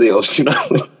deceive ourselves,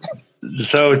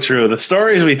 So true. The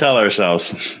stories we tell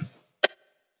ourselves.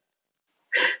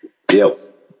 Yep.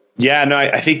 Yeah, no,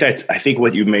 I think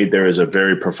what you made there is a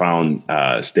very profound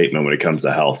statement when it comes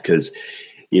to health. Because,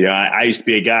 I used to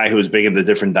be a guy who was big into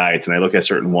different diets, and I look at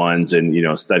certain ones and,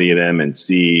 study them and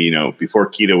see, before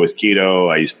keto was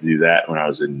keto, I used to do that when I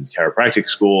was in chiropractic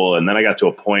school. And then I got to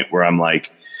a point where I'm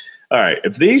like, all right,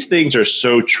 if these things are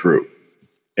so true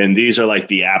And these are like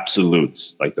the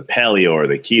absolutes, like the paleo or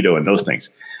the keto and those things.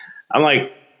 I'm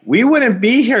like, we wouldn't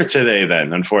be here today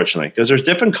then, unfortunately, because there's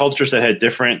different cultures that had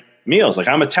different meals. Like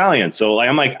I'm Italian. So like,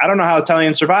 I'm like, I don't know how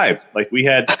Italians survived. Like we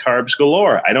had carbs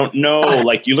galore. I don't know.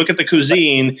 Like you look at the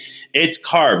cuisine, it's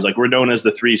carbs. Like we're known as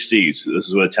the 3 C's. This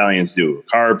is what Italians do: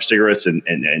 carbs, cigarettes,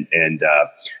 and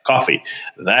coffee.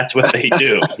 That's what they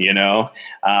do, you know?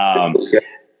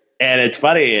 And it's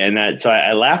funny. And so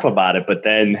I laugh about it, but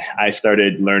then I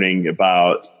started learning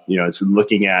about,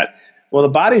 looking at, well, the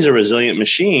body's a resilient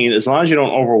machine. As long as you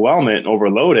don't overwhelm it and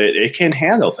overload it, it can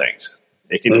handle things.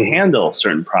 It can handle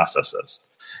certain processes.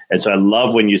 And so I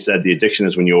love when you said the addiction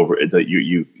is when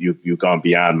you've gone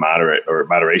beyond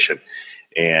moderation.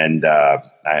 And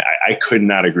I could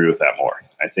not agree with that more.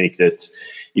 I think that,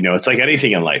 it's like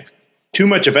anything in life. Too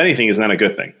much of anything is not a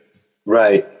good thing.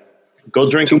 Right. Go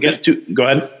drink go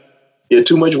ahead. Yeah,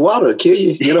 too much water will kill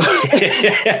you,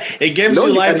 It gives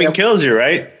you life and kills you,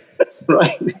 right?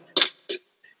 Right.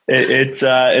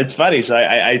 It's funny. So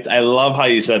I love how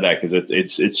you said that, because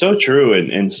it's so true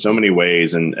in so many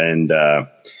ways. And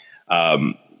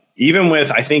even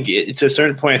with, I think to a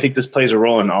certain point, I think this plays a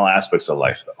role in all aspects of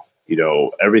life,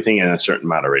 though, everything in a certain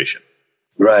moderation.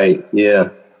 Right.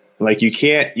 Yeah. Like you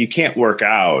can't work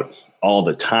out all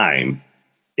the time,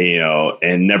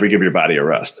 and never give your body a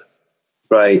rest.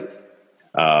 Right.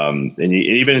 And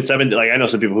even in 7, like I know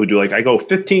some people who do, like I go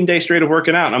 15 days straight of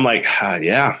working out, and I'm like,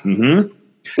 yeah.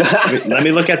 Mm-hmm. Let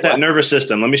me look at that nervous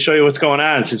system. Let me show you what's going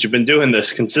on, since you've been doing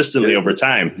this consistently over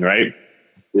time. Right.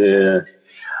 Yeah.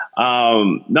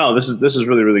 No, this is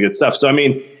really, really good stuff. So, I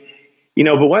mean,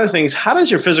 but one of the things, how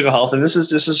does your physical health, and this is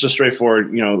just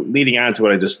straightforward, leading on to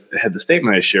what I just had, the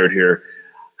statement I shared here,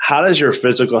 how does your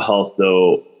physical health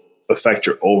though affect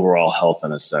your overall health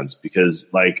in a sense? Because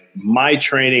like my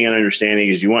training and understanding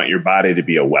is you want your body to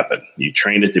be a weapon. You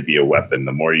train it to be a weapon.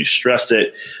 The more you stress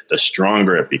it, the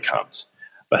stronger it becomes.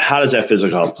 But how does that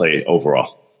physical health play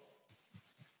overall?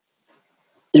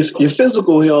 If your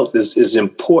physical health is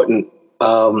important,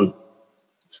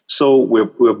 so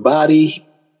we're body,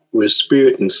 we're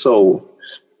spirit and soul,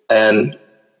 and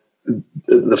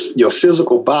your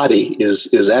physical body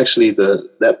is actually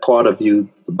that part of you.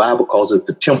 The Bible calls it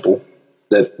the temple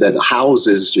that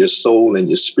houses your soul and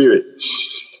your spirit,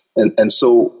 and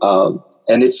so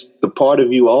and it's the part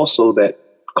of you also that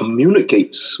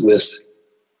communicates with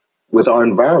our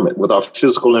environment, with our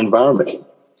physical environment.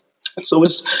 And so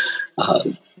it's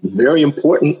very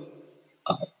important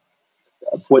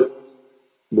what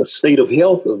the state of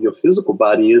health of your physical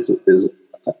body is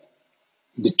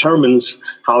determines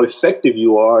how effective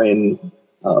you are in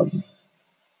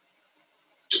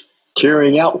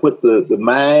carrying out what the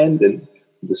mind and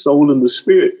the soul and the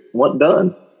spirit want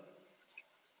done.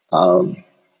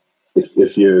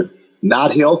 If you're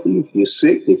not healthy, if you're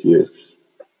sick, if you're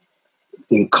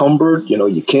encumbered,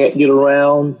 you can't get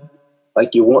around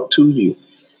like you want to,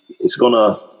 it's going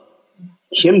to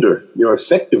hinder your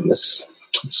effectiveness.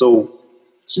 So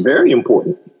it's very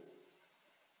important.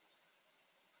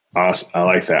 Awesome. I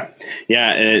like that.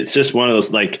 Yeah. And it's just one of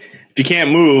those, like, if you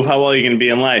can't move, how well are you going to be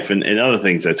in life and other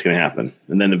things that's going to happen?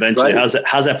 And then eventually, right.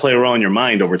 How's that play a role in your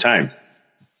mind over time?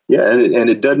 Yeah. And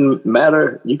it doesn't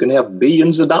matter. You can have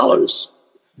billions of dollars.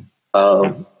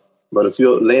 But if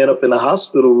you're laying up in a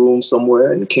hospital room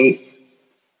somewhere and can't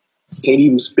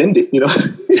even spend it,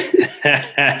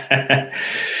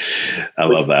 I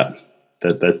love that.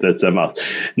 That's a mouth.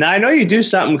 Now I know you do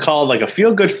something called like a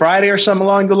Feel Good Friday or something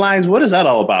along the lines. What is that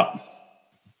all about?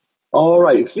 All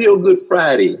right, Feel Good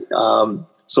Friday.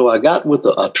 So I got with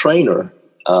a trainer.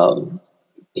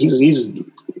 He's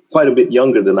quite a bit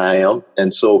younger than I am,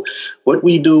 and so what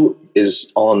we do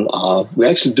is we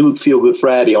actually do Feel Good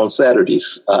Friday on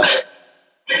Saturdays.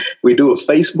 We do a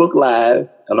Facebook Live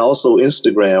and also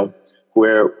Instagram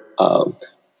where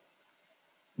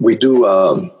we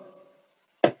do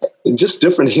just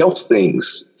different health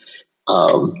things.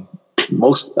 A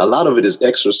lot of it is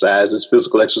exercises,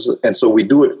 physical exercise. And so we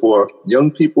do it for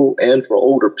young people and for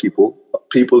older people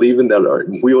even that are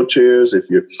in wheelchairs. If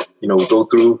you go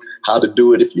through how to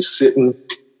do it, if you're sitting,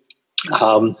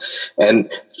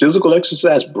 and physical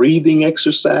exercise, breathing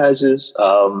exercises,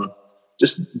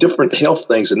 just different health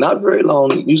things, and not very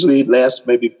long. Usually it lasts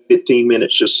maybe 15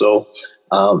 minutes or so.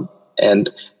 And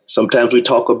sometimes we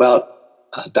talk about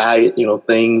diet,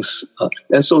 things.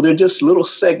 And so they're just little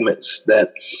segments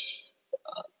that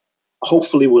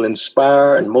hopefully will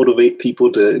inspire and motivate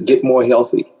people to get more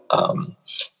healthy.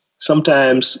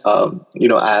 Sometimes, I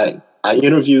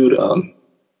interviewed, at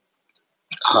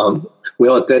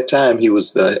that time, he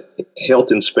was the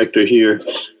health inspector here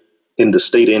in the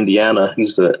state of Indiana.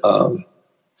 He's the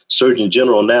Surgeon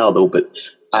General now, though. But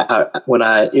when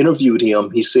I interviewed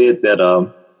him, he said that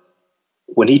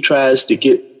when he tries to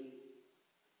get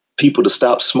people to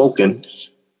stop smoking,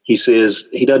 he says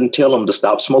he doesn't tell them to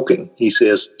stop smoking. He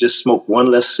says, just smoke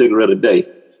one less cigarette a day.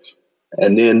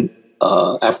 And then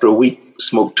after a week,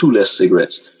 smoke 2 less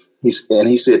cigarettes. He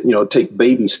said, take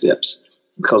baby steps.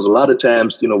 Because a lot of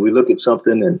times, we look at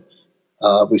something and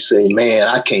we say, man,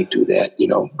 I can't do that,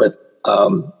 But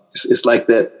it's like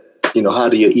that, how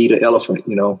do you eat an elephant?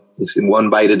 It's in one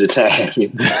bite at a time.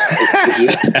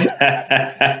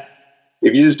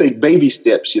 If you just take baby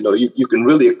steps, you can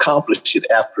really accomplish it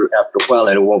after a while,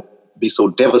 and it won't be so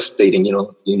devastating.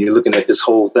 You're looking at this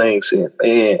whole thing saying,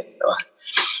 man.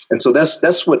 And so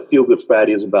that's what Feel Good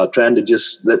Friday is about, trying to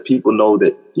just let people know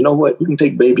that, you can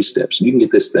take baby steps and you can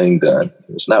get this thing done.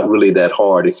 It's not really that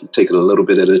hard if you take it a little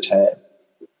bit at a time.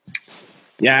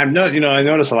 Yeah, I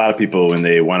notice a lot of people when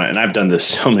they want to, and I've done this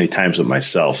so many times with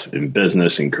myself in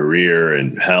business and career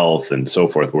and health and so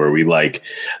forth, where we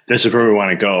this is where we want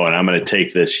to go, and I'm going to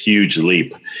take this huge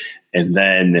leap. And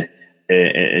then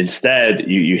instead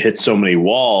you hit so many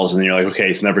walls and you're like, okay,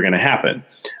 it's never going to happen.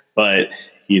 But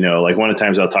one of the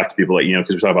times I'll talk to people,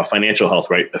 because we talk about financial health,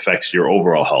 right? Affects your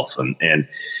overall health. And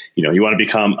you want to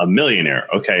become a millionaire.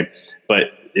 Okay.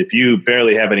 But if you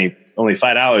barely have only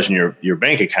 $5 in your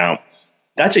bank account,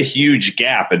 that's a huge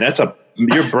gap. And that's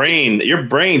your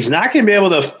brain's not going to be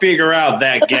able to figure out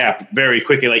that gap very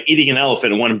quickly, like eating an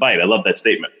elephant in one bite. I love that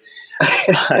statement.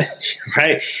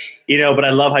 Right. But I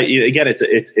love how, again, it's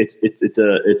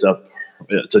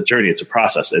a journey. It's a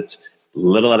process. It's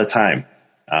little at a time.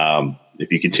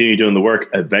 If you continue doing the work,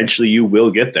 eventually you will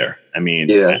get there. I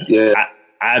mean,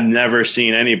 I've never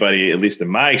seen anybody, at least in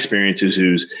my experiences,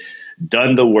 who's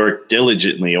done the work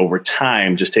diligently over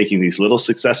time, just taking these little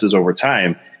successes over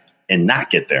time and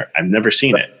not get there. I've never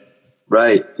seen it.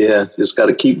 Right. Yeah. Just got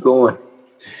to keep going.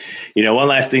 One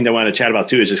last thing that I want to chat about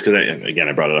too is just because,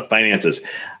 I brought it up, finances.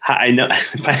 I know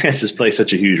finances play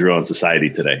such a huge role in society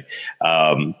today.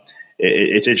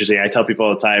 It's interesting. I tell people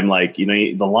all the time,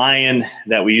 the lion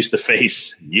that we used to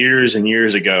face years and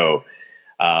years ago,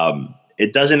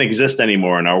 it doesn't exist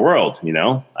anymore in our world.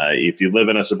 If you live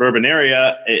in a suburban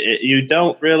area, you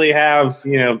don't really have,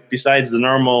 besides the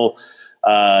normal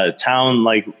town,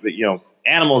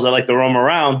 animals that like to roam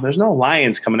around, there's no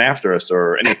lions coming after us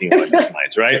or anything like those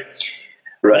lines, right?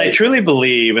 Right. But I truly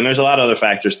believe, and there's a lot of other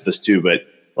factors to this too, but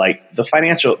the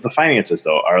finances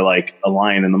though are like a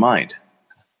lion in the mind.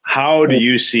 How do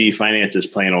you see finances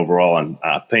playing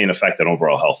effect on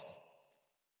overall health?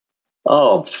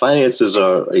 Oh, finances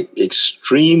are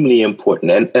extremely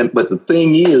important. But the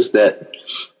thing is that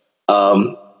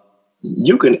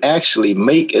you can actually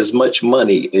make as much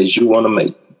money as you want to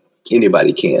make.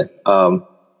 Anybody can.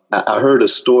 I heard a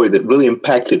story that really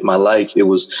impacted my life. It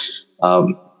was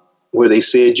where they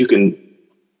said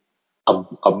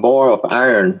a bar of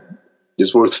iron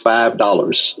is worth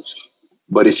 $5.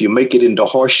 But if you make it into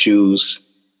horseshoes,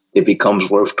 it becomes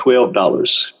worth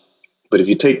 $12. But if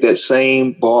you take that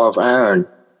same bar of iron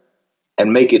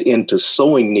and make it into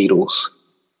sewing needles,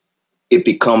 it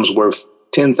becomes worth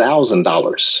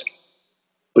 $10,000.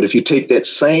 But if you take that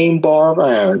same bar of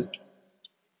iron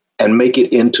and make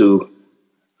it into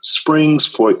springs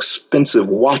for expensive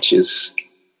watches,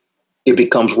 it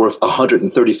becomes worth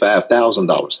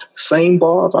 $135,000. Same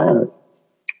bar of iron.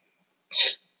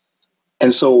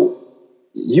 And so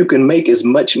you can make as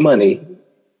much money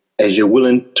as you're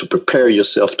willing to prepare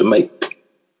yourself to make.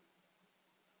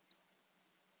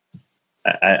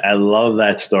 I love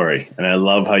that story. And I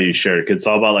love how you shared it. 'Cause it's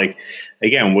all about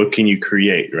again, what can you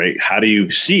create, right? How do you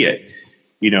see it?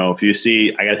 If you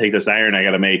see, I got to take this iron, I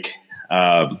got to make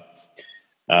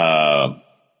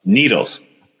needles,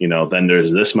 then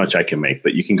there's this much I can make.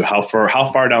 But you can go, how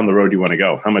far down the road do you want to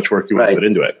go? How much work do you want to put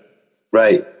into it?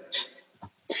 Right.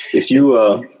 If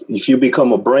you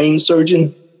become a brain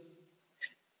surgeon,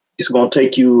 it's going to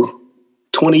take you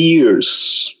 20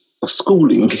 years of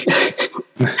schooling,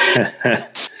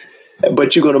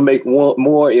 but you're going to make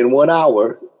more in 1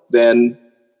 hour than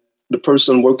the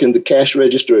person working the cash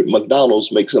register at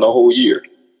McDonald's makes in a whole year.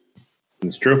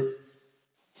 It's true.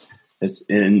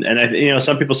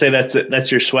 Some people say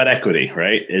that's your sweat equity,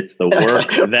 right? It's the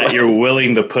work that you're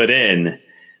willing to put in,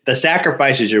 the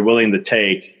sacrifices you're willing to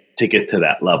take to get to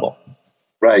that level.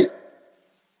 Right.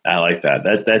 I like that.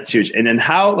 That's huge. And then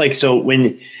so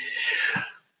when,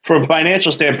 from a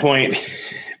financial standpoint,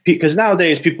 because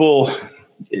nowadays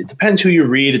it depends who you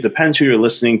read. It depends who you're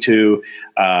listening to.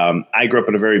 I grew up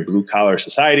in a very blue collar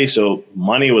society. So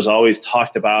money was always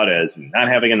talked about as not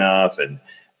having enough and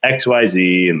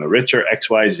XYZ and the rich are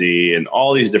XYZ and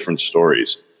all these different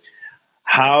stories.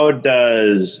 how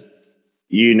does,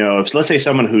 if let's say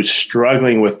someone who's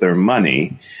struggling with their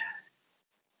money,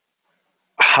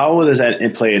 how does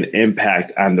that play an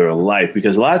impact on their life?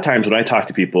 Because a lot of times when I talk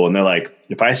to people and they're like,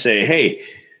 if I say, hey,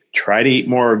 try to eat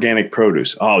more organic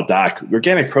produce. Oh, doc,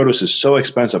 organic produce is so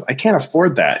expensive. I can't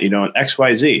afford that, and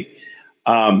XYZ.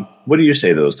 What do you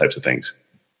say to those types of things?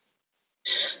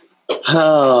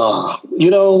 I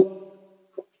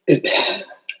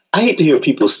hate to hear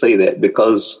people say that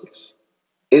because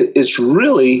it's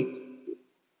really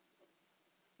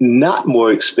not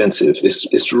more expensive.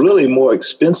 It's really more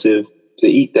expensive to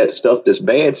eat that stuff that's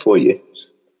bad for you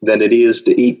than it is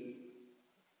to eat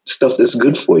stuff that's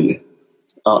good for you.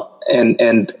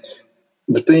 And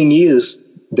the thing is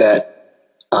that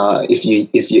if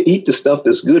you eat the stuff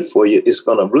that's good for you, it's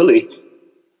going to really,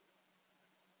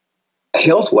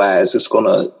 health-wise, it's going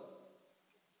to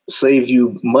save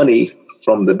you money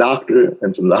from the doctor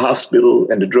and from the hospital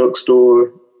and the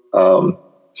drugstore.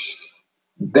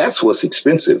 That's what's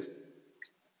expensive.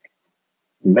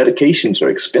 Medications are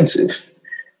expensive.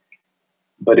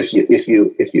 But if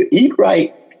you eat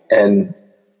right and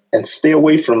stay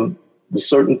away from the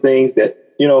certain things that,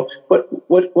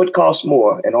 what costs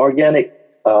more, an organic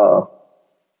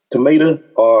tomato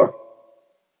or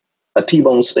a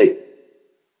T-bone steak?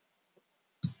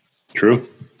 True.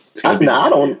 I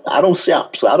don't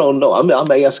shop, so I don't know. I'm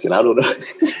asking. I don't know.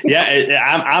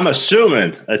 Yeah, I'm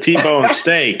assuming a T-bone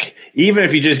steak, even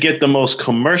if you just get the most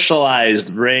commercialized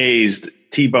raised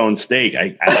T-bone steak,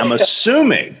 I'm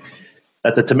assuming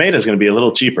that the tomato is going to be a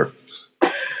little cheaper.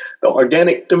 The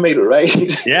organic tomato,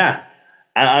 right? Yeah.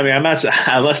 I mean, I'm not,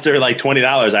 unless they're like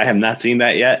 $20. I have not seen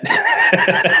that yet.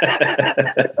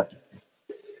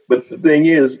 But the thing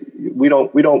is, we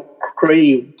don't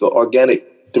crave the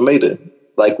organic tomato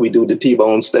like we do the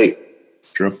T-bone steak.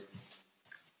 True.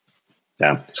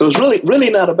 Yeah. So it's really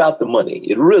not about the money.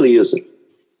 It really isn't.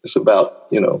 It's about,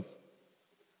 I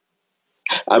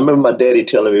remember my daddy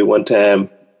telling me one time,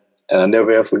 and I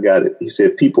never ever forgot it. He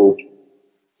said, people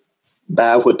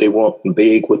buy what they want and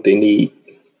beg what they need.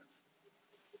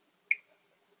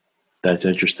 That's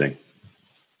interesting.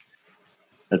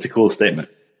 That's a cool statement.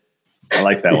 I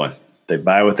like that one. They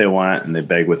buy what they want and they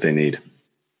beg what they need.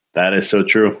 That is so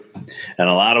true. In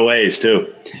a lot of ways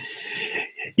too.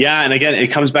 Yeah. And again,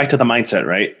 it comes back to the mindset,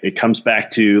 right? It comes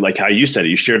back to like how you said it.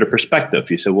 You shared a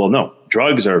perspective. You said, well, no,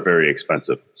 drugs are very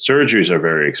expensive. Surgeries are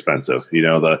very expensive.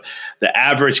 The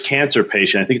average cancer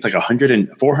patient, I think it's like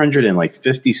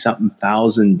 $450 something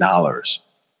thousand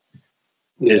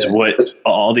is what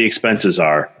all the expenses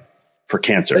are for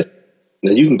cancer.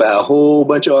 Now you can buy a whole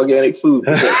bunch of organic food.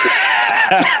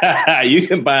 You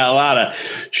can buy a lot of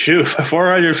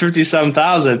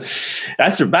 $450,000. I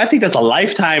think that's a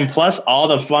lifetime plus all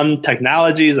the fun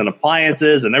technologies and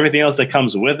appliances and everything else that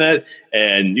comes with it.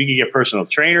 And you can get personal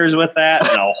trainers with that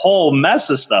and a whole mess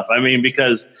of stuff. I mean,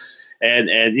 because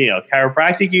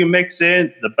chiropractic you can mix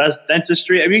in, the best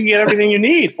dentistry. I mean, you can get everything you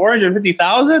need.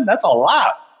 $450,000. That's a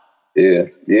lot. Yeah.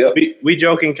 Yeah. We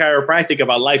joke in chiropractic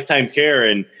about lifetime care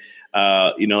and,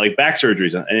 like back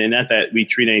surgeries, and not that we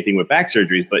treat anything with back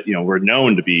surgeries, but, we're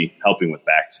known to be helping with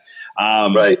backs.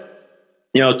 Right.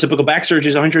 Typical back surgery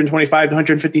is $125,000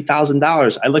 to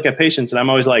 $150,000. I look at patients and I'm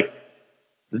always like,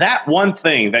 that one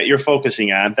thing that you're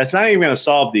focusing on, that's not even going to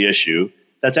solve the issue.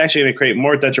 That's actually going to create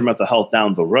more detrimental health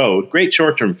down the road. Great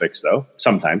short-term fix though,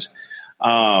 sometimes.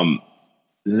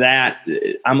 That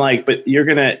I'm like, but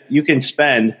you can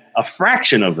spend a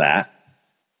fraction of that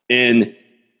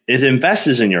it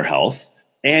invests in your health,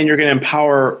 and you're going to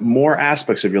empower more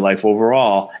aspects of your life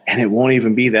overall, and it won't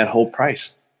even be that whole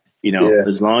price,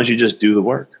 as long as you just do the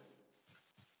work.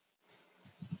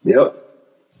 Yep.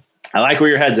 I like where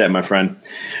your head's at, my friend.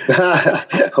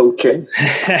 Okay.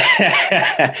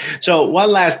 So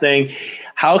one last thing,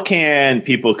 how can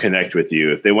people connect with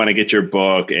you if they want to get your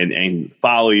book and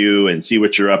follow you and see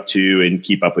what you're up to and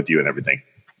keep up with you and everything?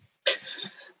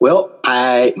 Well,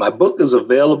 my book is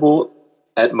available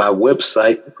at my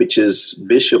website, which is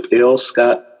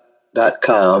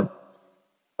bishoplscott.com,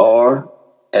 or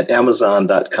at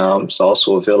amazon.com. It's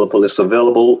also available. It's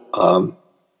available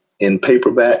in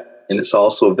paperback, and it's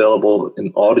also available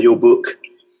in audiobook,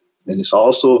 and it's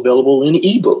also available in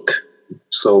ebook.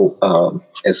 So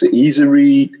it's an easy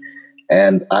read.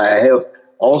 And I have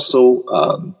also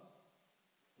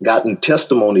gotten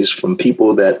testimonies from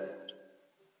people that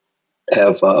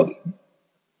have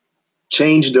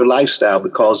changed their lifestyle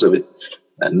because of it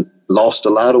and lost a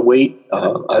lot of weight.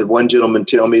 I had one gentleman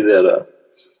tell me that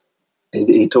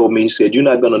he told me, he said, "You're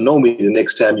not going to know me the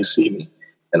next time you see me."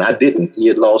 And I didn't. He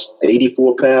had lost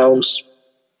 84 pounds.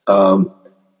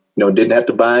 didn't have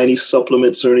to buy any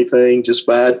supplements or anything, just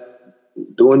by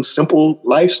doing simple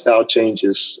lifestyle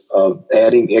changes,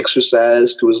 adding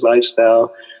exercise to his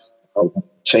lifestyle,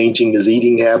 changing his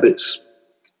eating habits,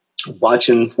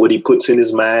 watching what he puts in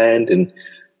his mind. And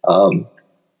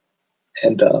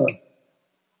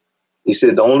he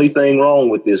said the only thing wrong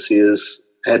with this is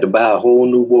I had to buy a whole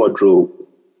new wardrobe.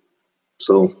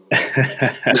 So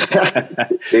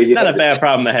there you not a bad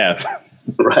problem to have.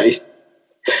 Right.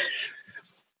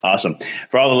 Awesome.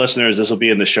 For all the listeners, this will be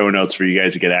in the show notes for you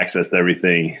guys to get access to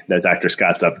everything that Dr.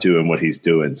 Scott's up to and what he's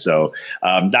doing. So,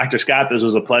 Dr. Scott, this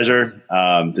was a pleasure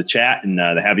to chat and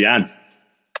to have you on.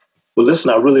 Well,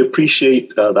 listen, I really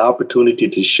appreciate the opportunity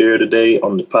to share today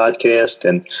on the podcast,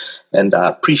 and I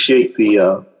appreciate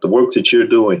the work that you're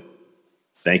doing.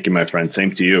 Thank you, my friend.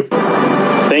 Same to you.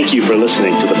 Thank you for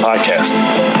listening to the podcast.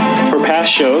 For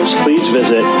past shows, please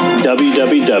visit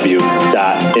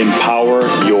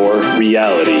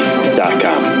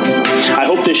www.empoweryourreality.com. I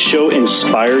hope this show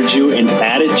inspired you and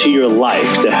added to your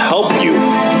life to help you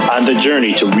on the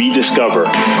journey to rediscover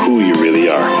who you really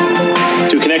are.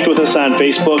 To connect with us on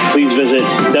Facebook, please visit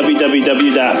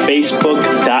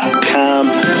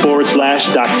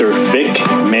www.facebook.com/Dr. Vic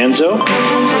Manzo.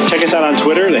 Check us out on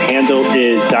Twitter. The handle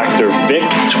is Dr.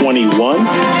 Vic21.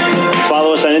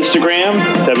 Follow us on Instagram,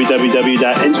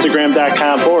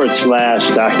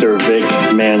 www.instagram.com/Dr. Vic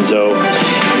Manzo.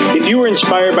 If you were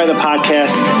inspired by the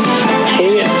podcast,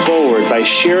 pay it forward by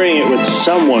sharing it with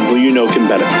someone who you know can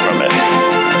benefit from it.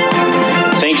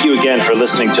 Thank you again for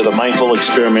listening to the Mindful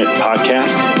Experiment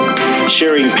podcast,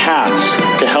 sharing paths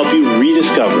to help you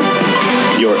rediscover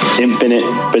your infinite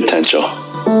potential.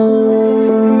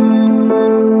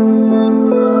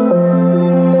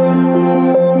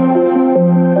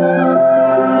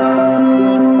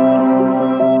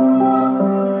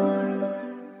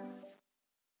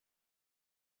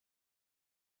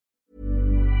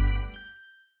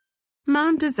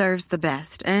 Mom deserves the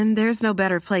best, and there's no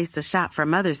better place to shop for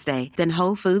Mother's Day than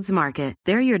Whole Foods Market.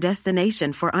 They're your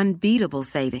destination for unbeatable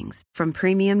savings, from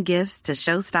premium gifts to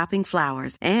show-stopping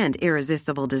flowers and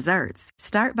irresistible desserts.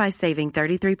 Start by saving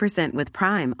 33% with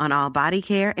Prime on all body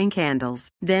care and candles.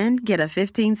 Then get a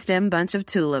 15-stem bunch of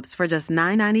tulips for just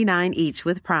 $9.99 each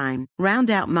with Prime. Round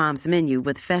out Mom's menu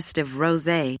with festive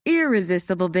rosé,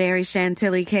 irresistible berry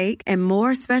chantilly cake, and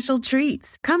more special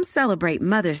treats. Come celebrate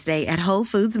Mother's Day at Whole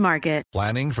Foods Market.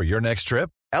 Planning for your next trip?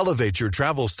 Elevate your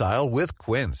travel style with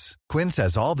Quince. Quince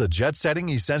has all the jet-setting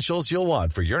essentials you'll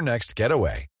want for your next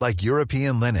getaway, like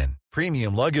European linen,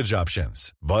 premium luggage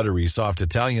options, buttery soft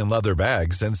Italian leather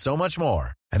bags, and so much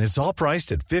more. And it's all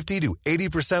priced at 50 to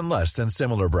 80% less than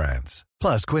similar brands.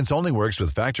 Plus, Quince only works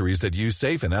with factories that use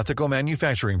safe and ethical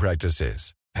manufacturing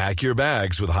practices. Pack your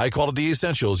bags with high-quality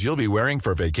essentials you'll be wearing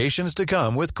for vacations to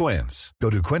come with Quince. Go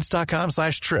to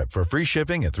quince.com/trip for free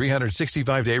shipping and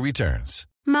 365-day returns.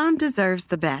 Mom deserves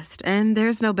the best, and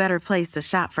there's no better place to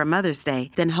shop for Mother's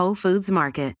Day than Whole Foods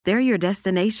Market. They're your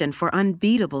destination for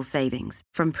unbeatable savings,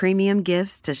 from premium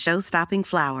gifts to show-stopping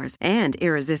flowers and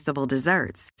irresistible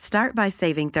desserts. Start by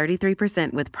saving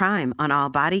 33% with Prime on all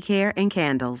body care and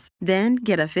candles. Then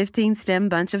get a 15-stem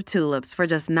bunch of tulips for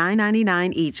just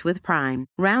 $9.99 each with Prime.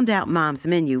 Round out Mom's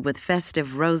menu with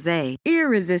festive rosé,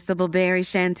 irresistible berry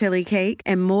chantilly cake,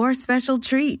 and more special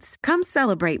treats. Come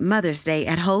celebrate Mother's Day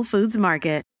at Whole Foods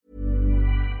Market.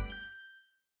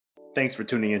 Thanks for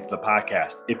tuning into the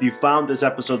podcast. If you found this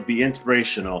episode to be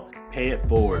inspirational, pay it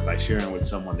forward by sharing it with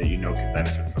someone that you know can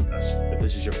benefit from this. If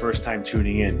this is your first time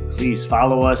tuning in, please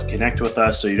follow us, connect with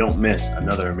us so you don't miss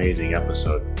another amazing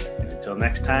episode. And until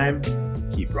next time,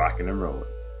 keep rocking and rolling.